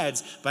it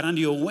adds, but under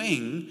your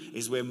wing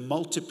is where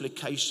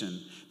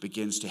multiplication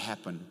begins to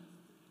happen.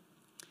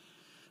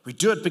 We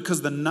do it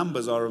because the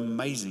numbers are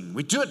amazing.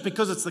 We do it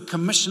because it's the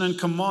commission and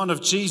command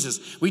of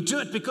Jesus. We do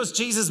it because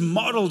Jesus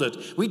modeled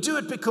it. We do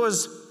it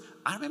because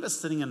I remember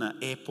sitting in an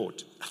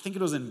airport. I think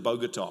it was in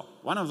Bogota,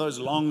 one of those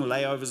long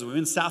layovers. We were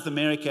in South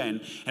America,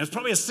 and it was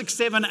probably a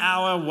 6-7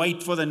 hour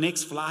wait for the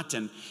next flight.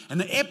 And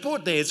the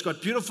airport there, it's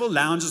got beautiful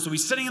lounges. So we're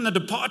sitting in the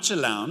departure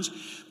lounge,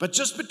 but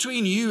just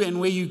between you and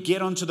where you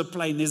get onto the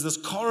plane, there's this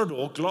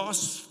corridor,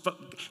 glass.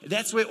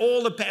 That's where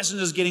all the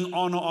passengers getting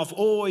on or off,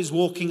 always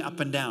walking up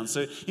and down.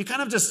 So you're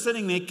kind of just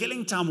sitting there,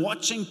 killing time,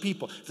 watching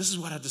people. This is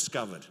what I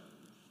discovered.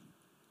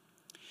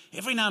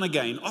 Every now and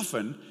again,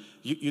 often,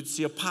 you'd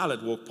see a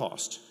pilot walk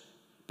past,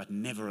 but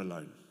never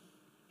alone.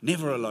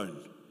 Never alone.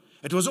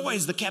 It was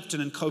always the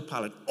captain and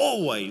co-pilot,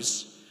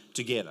 always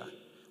together,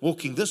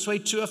 walking this way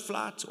to a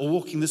flight or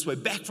walking this way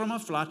back from a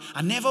flight.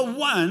 I never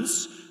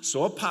once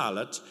saw a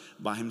pilot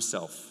by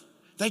himself.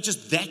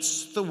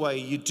 That's the way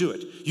you do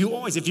it. You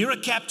always, if you're a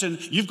captain,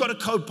 you've got a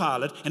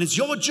co-pilot, and it's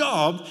your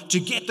job to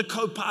get the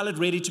co-pilot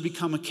ready to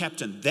become a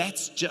captain.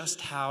 That's just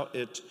how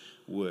it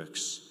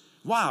works.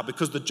 Why?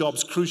 Because the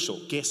job's crucial.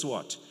 Guess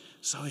what?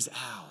 So is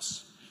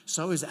ours.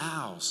 So is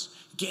ours.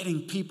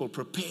 Getting people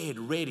prepared,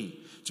 ready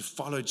to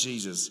follow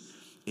Jesus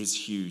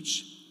is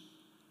huge.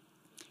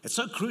 It's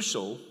so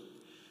crucial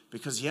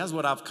because here's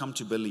what I've come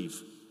to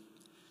believe.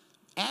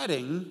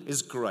 Adding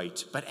is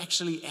great, but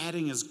actually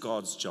adding is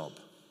God's job.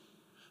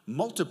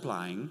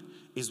 Multiplying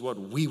is what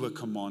we were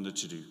commanded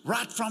to do.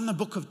 Right from the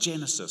book of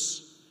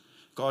Genesis,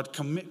 God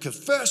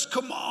first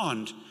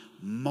command,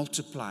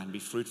 multiply and be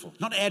fruitful.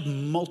 Not add,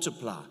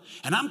 multiply.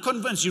 And I'm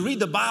convinced, you read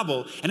the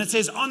Bible, and it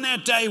says on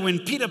that day when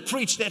Peter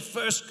preached that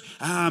first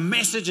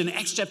message in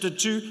Acts chapter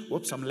 2,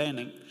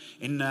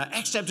 in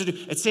Acts chapter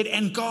 2, it said,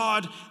 and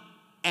God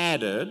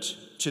added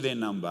to their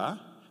number.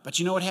 But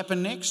you know what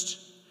happened next?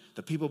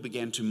 The people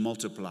began to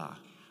multiply.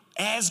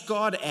 As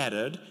God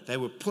added, they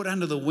were put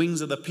under the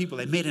wings of the people.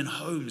 They met in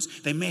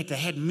homes. They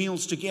had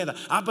meals together.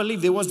 I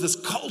believe there was this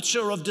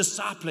culture of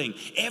discipling.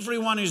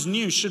 Everyone who's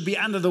new should be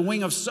under the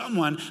wing of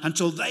someone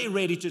until they're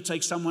ready to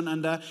take someone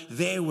under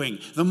their wing.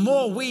 The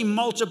more we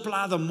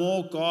multiply, the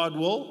more God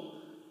will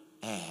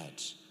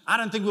add. I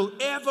don't think we'll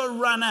ever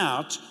run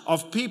out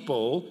of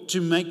people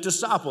to make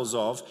disciples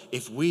of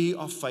if we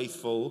are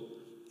faithful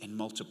in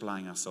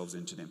multiplying ourselves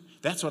into them.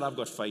 That's what I've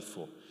got faith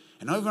for.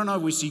 And over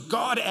we see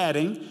God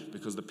adding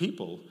because the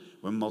people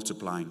were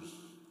multiplying.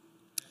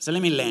 So let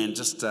me land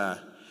just,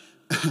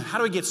 how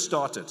do we get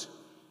started?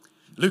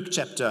 Luke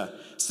chapter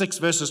 6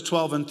 verses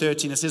 12 and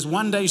 13, it says,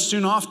 one day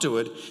soon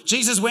afterward,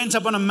 Jesus went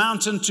up on a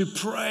mountain to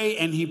pray,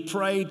 and he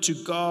prayed to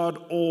God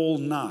all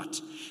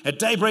night. At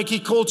daybreak, he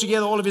called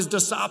together all of his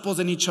disciples,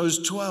 and he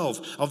chose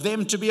 12 of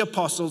them to be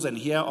apostles, and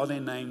here are their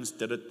names.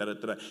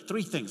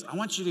 3 things.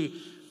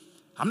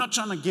 I'm not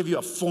trying to give you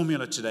a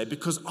formula today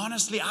because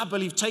honestly, I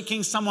believe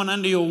taking someone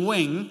under your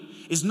wing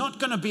is not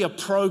going to be a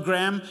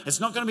program. It's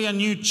not going to be a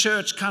new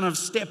church kind of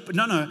step.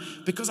 No,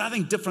 because I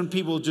think different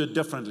people do it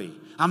differently.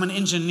 I'm an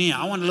engineer.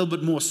 I want a little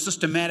bit more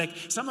systematic.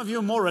 Some of you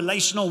are more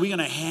relational. We're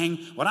going to hang.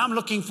 What I'm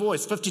looking for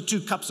is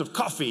 52 cups of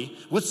coffee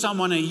with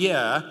someone a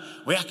year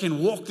where I can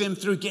walk them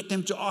through, get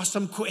them to ask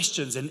some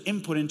questions and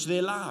input into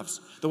their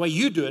lives. The way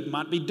you do it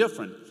might be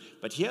different.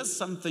 But here's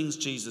some things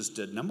Jesus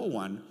did. Number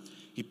one,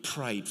 he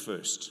prayed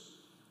first.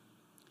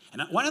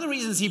 And one of the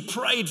reasons he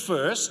prayed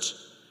first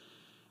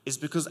is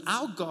because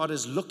our God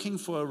is looking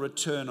for a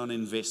return on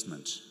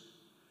investment.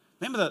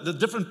 Remember the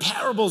different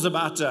parables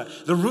about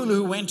the ruler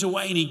who went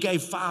away and he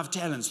gave 5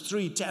 talents,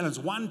 3 talents,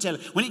 1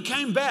 talent. When he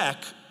came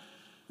back,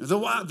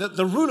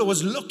 the ruler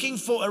was looking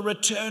for a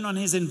return on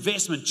his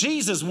investment.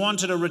 Jesus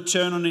wanted a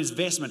return on his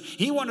investment.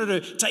 He wanted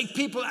to take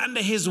people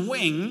under his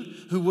wing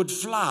who would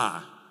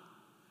fly.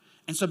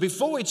 And so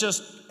before we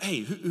just,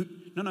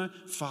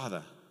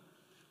 Father,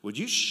 would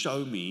you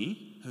show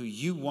me who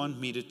you want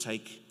me to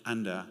take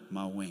under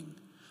my wing?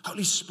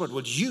 Holy Spirit,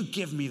 would you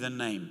give me the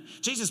name?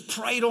 Jesus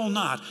prayed all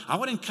night. I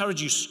would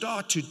encourage you,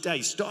 start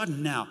today, start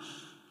now.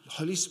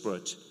 Holy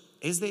Spirit,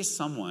 is there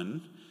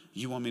someone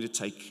you want me to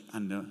take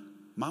under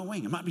my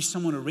wing? It might be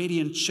someone already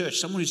in church,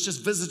 someone who's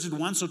just visited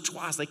once or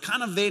twice. They're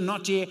kind of there,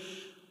 not here.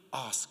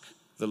 Ask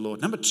the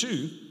Lord. Number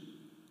 2,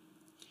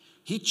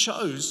 he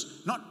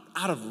chose not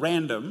out of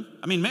random.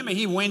 Remember,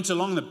 he went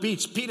along the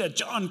beach. Peter,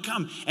 John,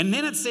 come. And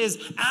then it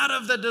says, out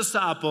of the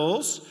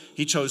disciples,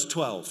 he chose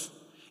 12.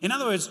 In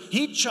other words,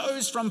 he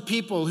chose from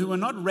people who were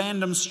not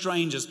random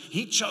strangers.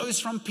 He chose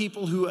from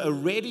people who were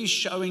already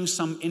showing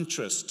some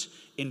interest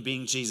in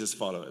being Jesus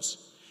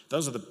followers.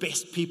 Those are the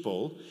best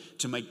people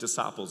to make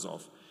disciples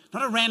of.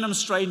 Not a random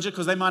stranger,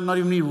 because they might not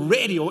even be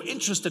ready or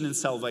interested in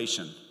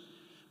salvation.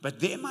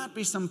 But there might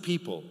be some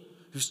people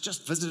who's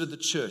just visited the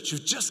church,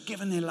 who've just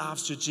given their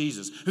lives to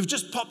Jesus, who've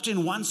just popped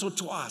in once or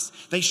twice.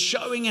 They're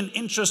showing an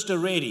interest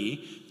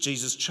already.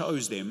 Jesus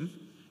chose them,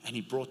 and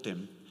he brought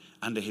them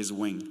under his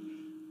wing.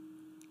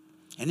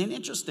 And then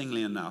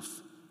interestingly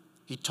enough,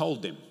 he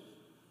told them,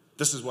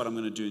 this is what I'm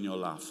going to do in your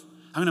life.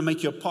 I'm going to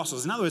make you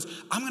apostles. In other words,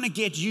 I'm going to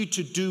get you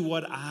to do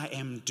what I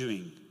am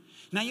doing.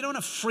 Now, you don't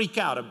want to freak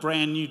out a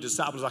brand new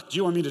disciple. Like, do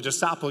you want me to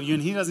disciple you?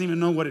 And he doesn't even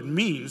know what it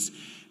means.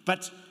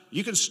 But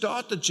you can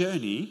start the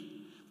journey,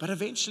 but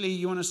eventually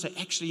you want to say,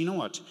 actually, you know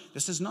what?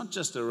 This is not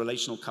just a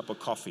relational cup of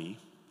coffee.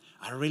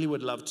 I really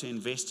would love to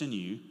invest in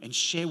you and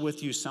share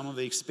with you some of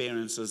the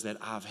experiences that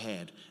I've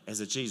had as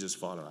a Jesus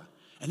follower.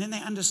 And then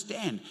they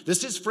understand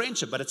this is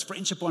friendship, but it's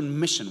friendship on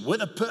mission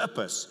with a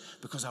purpose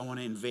because I want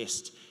to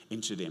invest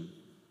into them.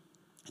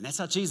 And that's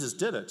how Jesus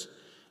did it.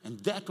 And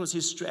that was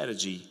his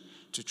strategy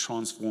to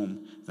transform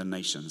the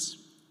nations.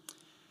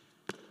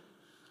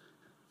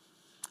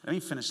 Let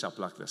me finish up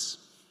like this.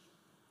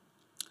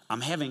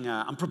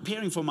 I'm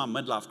preparing for my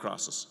midlife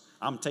crisis.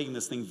 I'm taking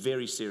this thing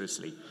very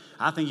seriously.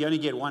 I think you only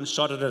get one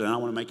shot at it, and I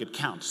want to make it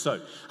count. So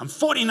I'm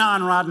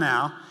 49 right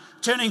now,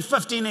 turning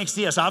 50 next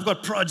year. So I've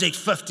got Project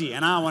 50,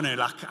 and I want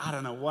to, I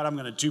don't know what I'm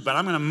going to do, but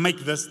I'm going to make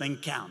this thing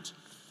count.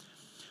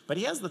 But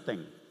here's the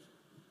thing.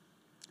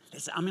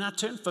 I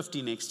turn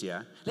 50 next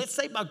year. Let's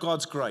say by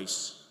God's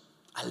grace,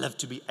 I live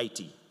to be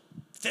 80,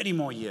 30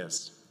 more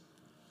years.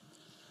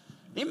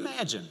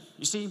 Imagine,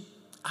 you see,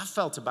 I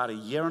felt about a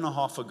year and a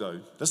half ago,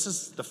 this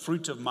is the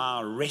fruit of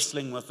my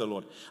wrestling with the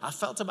Lord. I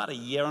felt about a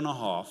year and a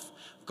half,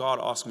 God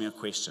asked me a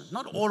question.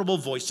 Not audible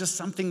voice, just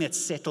something that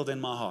settled in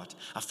my heart.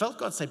 I felt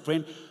God say,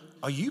 Brent,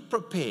 are you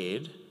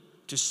prepared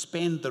to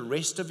spend the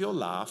rest of your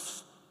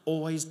life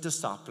always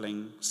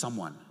discipling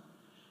someone?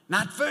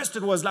 Now, at first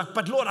it was like,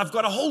 but Lord, I've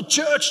got a whole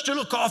church to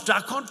look after.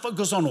 I can't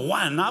focus on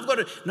one.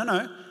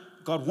 No.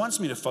 God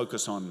wants me to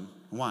focus on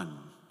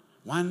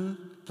one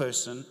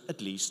person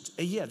at least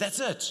a year. That's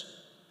it.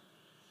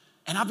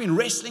 And I've been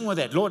wrestling with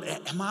that. Lord,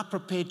 am I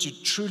prepared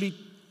to truly?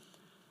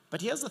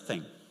 But here's the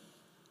thing.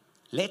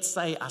 Let's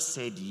say I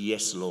said,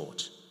 yes,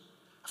 Lord.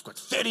 I've got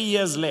 30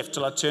 years left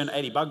till I turn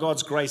 80. By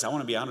God's grace, I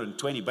want to be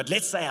 120. But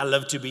let's say I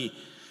live to be.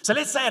 So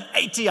let's say at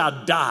 80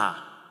 I die.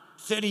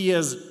 30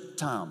 years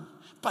time.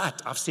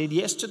 But I've said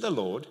yes to the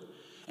Lord.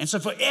 And so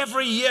for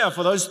every year,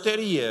 for those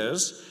 30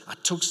 years, I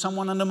took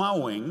someone under my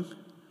wing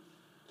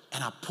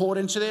and I poured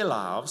into their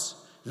lives,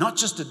 not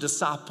just a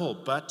disciple,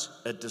 but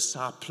a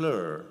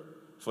discipler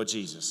for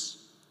Jesus.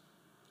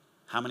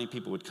 How many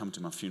people would come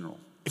to my funeral?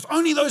 If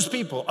only those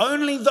people,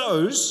 only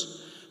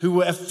those who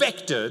were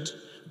affected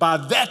by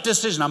that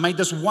decision. I made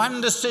this one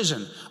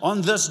decision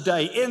on this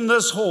day in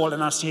this hall,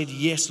 and I said,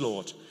 yes,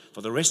 Lord.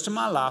 For the rest of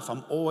my life,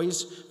 I'm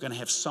always going to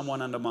have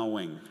someone under my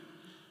wing.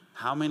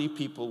 How many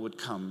people would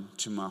come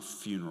to my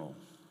funeral?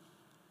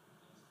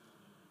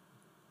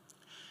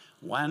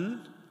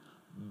 1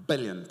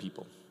 billion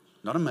people.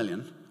 Not a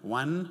million.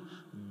 1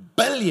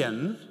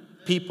 billion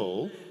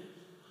people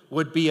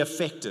would be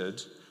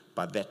affected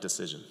by that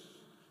decision.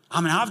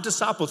 I've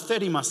discipled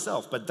 30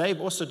 myself, but they've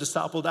also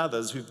discipled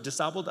others who've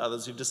discipled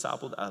others who've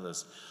discipled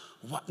others.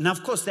 Now,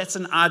 of course, that's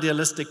an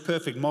idealistic,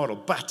 perfect model,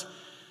 but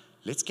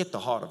let's get the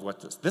heart of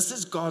what this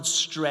is God's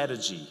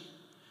strategy.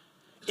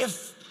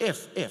 If,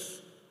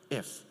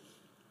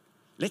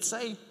 let's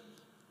say,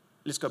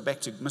 let's go back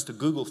to Mr.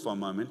 Google for a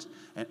moment,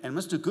 and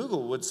Mr.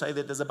 Google would say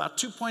that there's about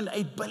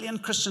 2.8 billion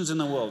Christians in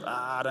the world.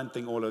 I don't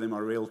think all of them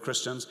are real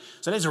Christians.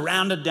 So let's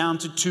round it down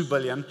to 2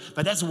 billion,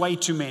 but that's way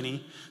too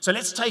many. So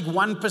let's take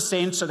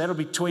 1%, so that'll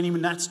be 20,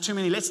 that's too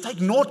many. Let's take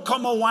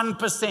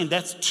 0.1%,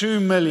 that's 2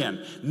 million.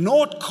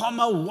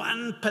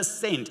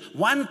 0.1%,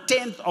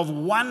 1/10 of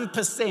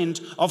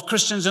 1% of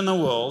Christians in the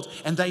world,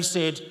 and they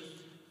said,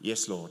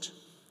 yes, Lord,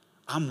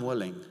 I'm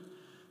willing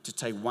to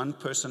take one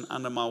person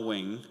under my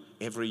wing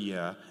every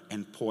year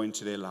and pour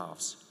into their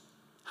lives.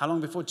 How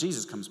long before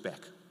Jesus comes back?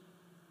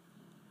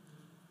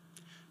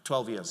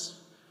 12 years.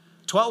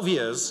 12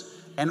 years,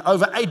 and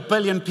over 8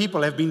 billion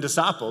people have been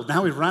discipled.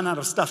 Now we've run out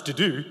of stuff to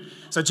do,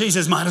 so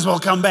Jesus might as well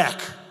come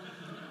back.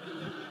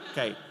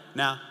 Okay,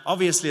 now,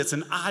 obviously it's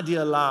an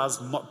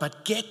idealized,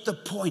 but get the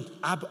point.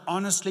 I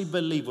honestly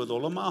believe with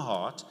all of my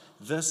heart,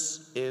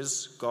 this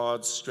is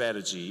God's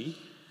strategy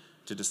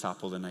to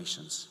disciple the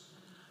nations.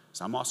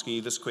 So I'm asking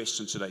you this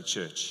question today,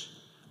 church.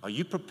 Are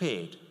you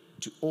prepared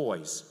to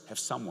always have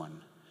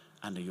someone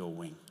under your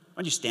wing?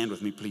 Why don't you stand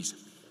with me, please?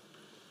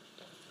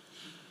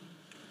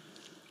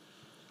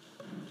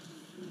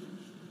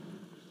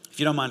 If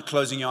you don't mind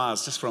closing your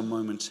eyes just for a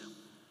moment.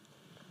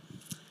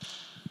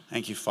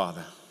 Thank you,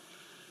 Father.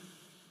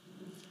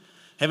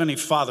 Heavenly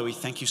Father, we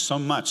thank you so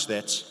much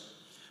that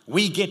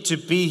we get to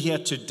be here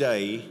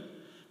today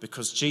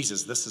because,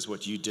 Jesus, this is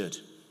what you did.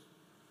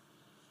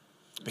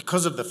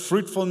 Because of the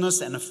fruitfulness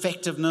and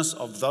effectiveness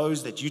of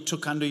those that you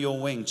took under your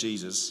wing,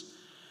 Jesus,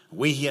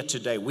 we're here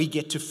today. We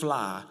get to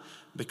fly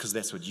because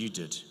that's what you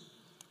did.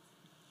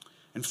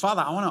 And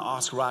Father, I want to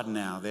ask right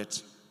now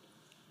that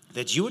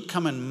you would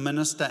come and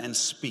minister and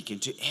speak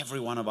into every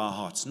one of our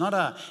hearts. Not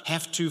a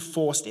have to,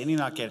 forced, anything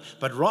like that,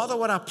 but rather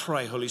what I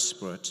pray, Holy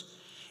Spirit,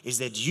 is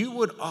that you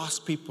would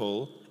ask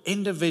people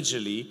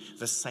individually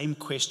the same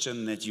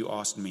question that you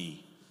asked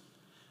me.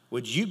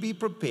 Would you be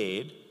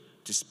prepared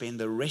to spend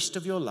the rest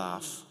of your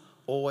life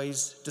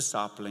always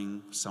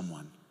discipling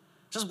someone?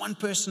 Just one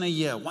person a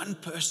year, one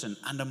person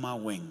under my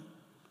wing.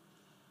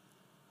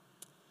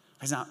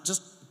 Now,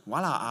 just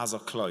while our eyes are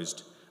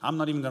closed, I'm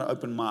not even going to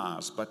open my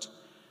eyes, but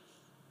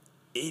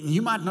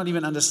you might not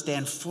even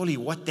understand fully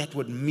what that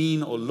would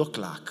mean or look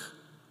like.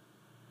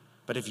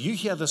 But if you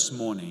here this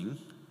morning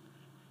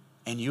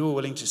and you are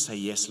willing to say,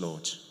 yes,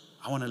 Lord,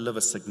 I want to live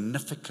a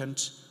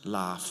significant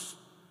life,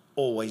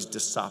 always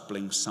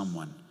discipling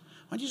someone.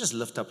 Why don't you just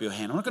lift up your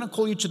hand? I'm not going to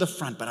call you to the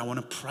front, but I want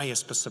to pray a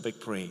specific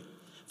prayer.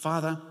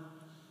 Father,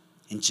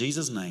 in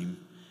Jesus' name,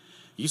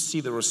 you see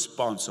the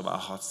response of our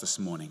hearts this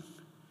morning.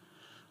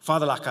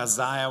 Father, like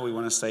Isaiah, we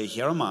want to say,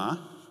 here am I,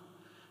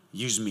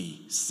 use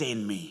me,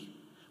 send me.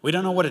 We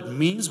don't know what it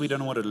means, we don't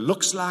know what it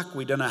looks like,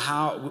 we don't know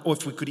how, or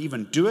if we could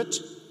even do it,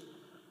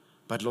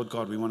 but Lord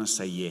God, we want to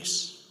say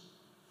yes.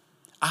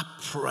 I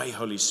pray,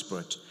 Holy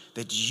Spirit,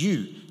 that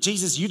you,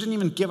 Jesus, you didn't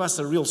even give us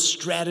a real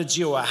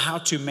strategy or a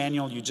how-to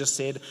manual. You just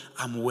said,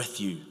 I'm with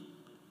you,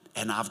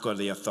 and I've got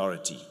the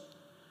authority.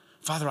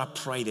 Father, I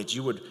pray that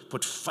you would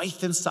put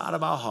faith inside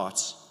of our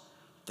hearts,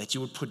 that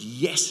you would put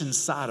yes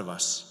inside of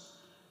us,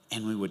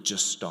 and we would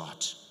just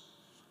start.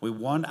 We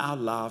want our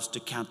lives to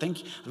count.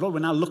 Thank you, Lord,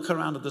 when I look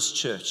around at this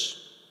church,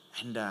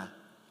 and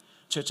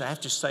church, I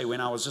have to say,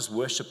 when I was just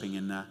worshiping,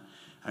 and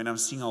I'm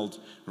seeing old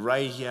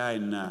Ray here,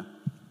 and I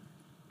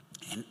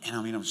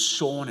mean, I'm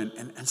Sean,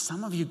 and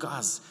some of you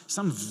guys,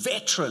 some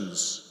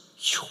veterans.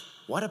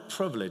 What a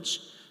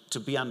privilege to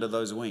be under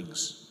those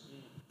wings.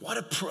 What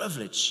a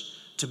privilege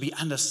to be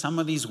under some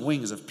of these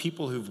wings of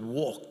people who've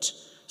walked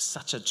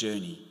such a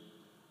journey.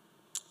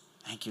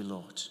 Thank you,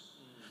 Lord.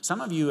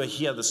 Some of you are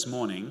here this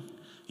morning.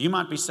 You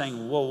might be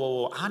saying,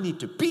 whoa, I need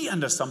to be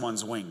under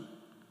someone's wing.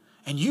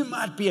 And you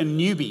might be a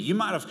newbie. You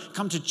might have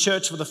come to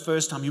church for the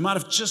first time. You might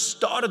have just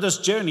started this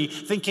journey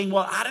thinking,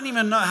 well, I don't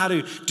even know how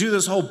to do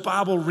this whole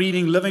Bible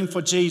reading, living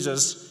for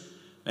Jesus.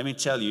 Let me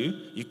tell you,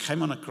 you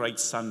came on a great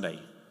Sunday,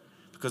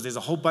 because there's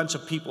a whole bunch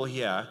of people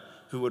here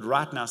who would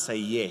right now say,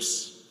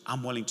 yes,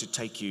 I'm willing to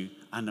take you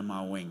under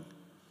my wing.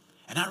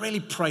 And I really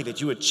pray that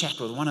you would chat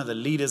with one of the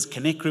leaders,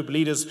 Connect Group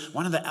leaders,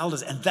 one of the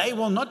elders, and they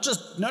will not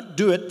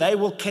do it, they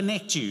will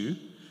connect you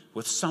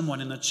with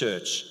someone in the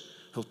church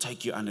who'll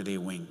take you under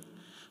their wing.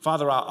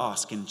 Father, I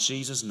ask in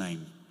Jesus'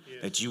 name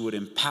that you would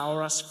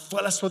empower us,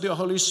 fill us with your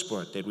Holy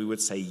Spirit, that we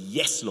would say,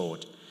 yes,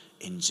 Lord,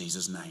 in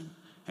Jesus' name.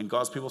 And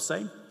God's people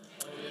say,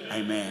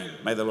 Amen.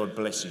 May the Lord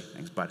bless you.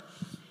 Thanks, bud.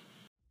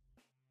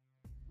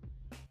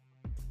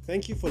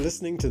 Thank you for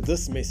listening to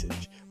this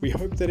message. We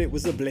hope that it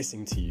was a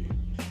blessing to you.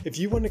 If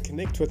you want to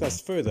connect with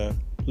us further,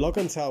 log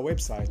on to our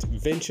website,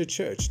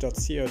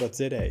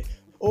 venturechurch.co.za,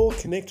 or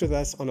connect with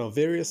us on our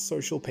various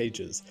social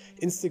pages,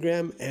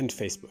 Instagram and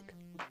Facebook.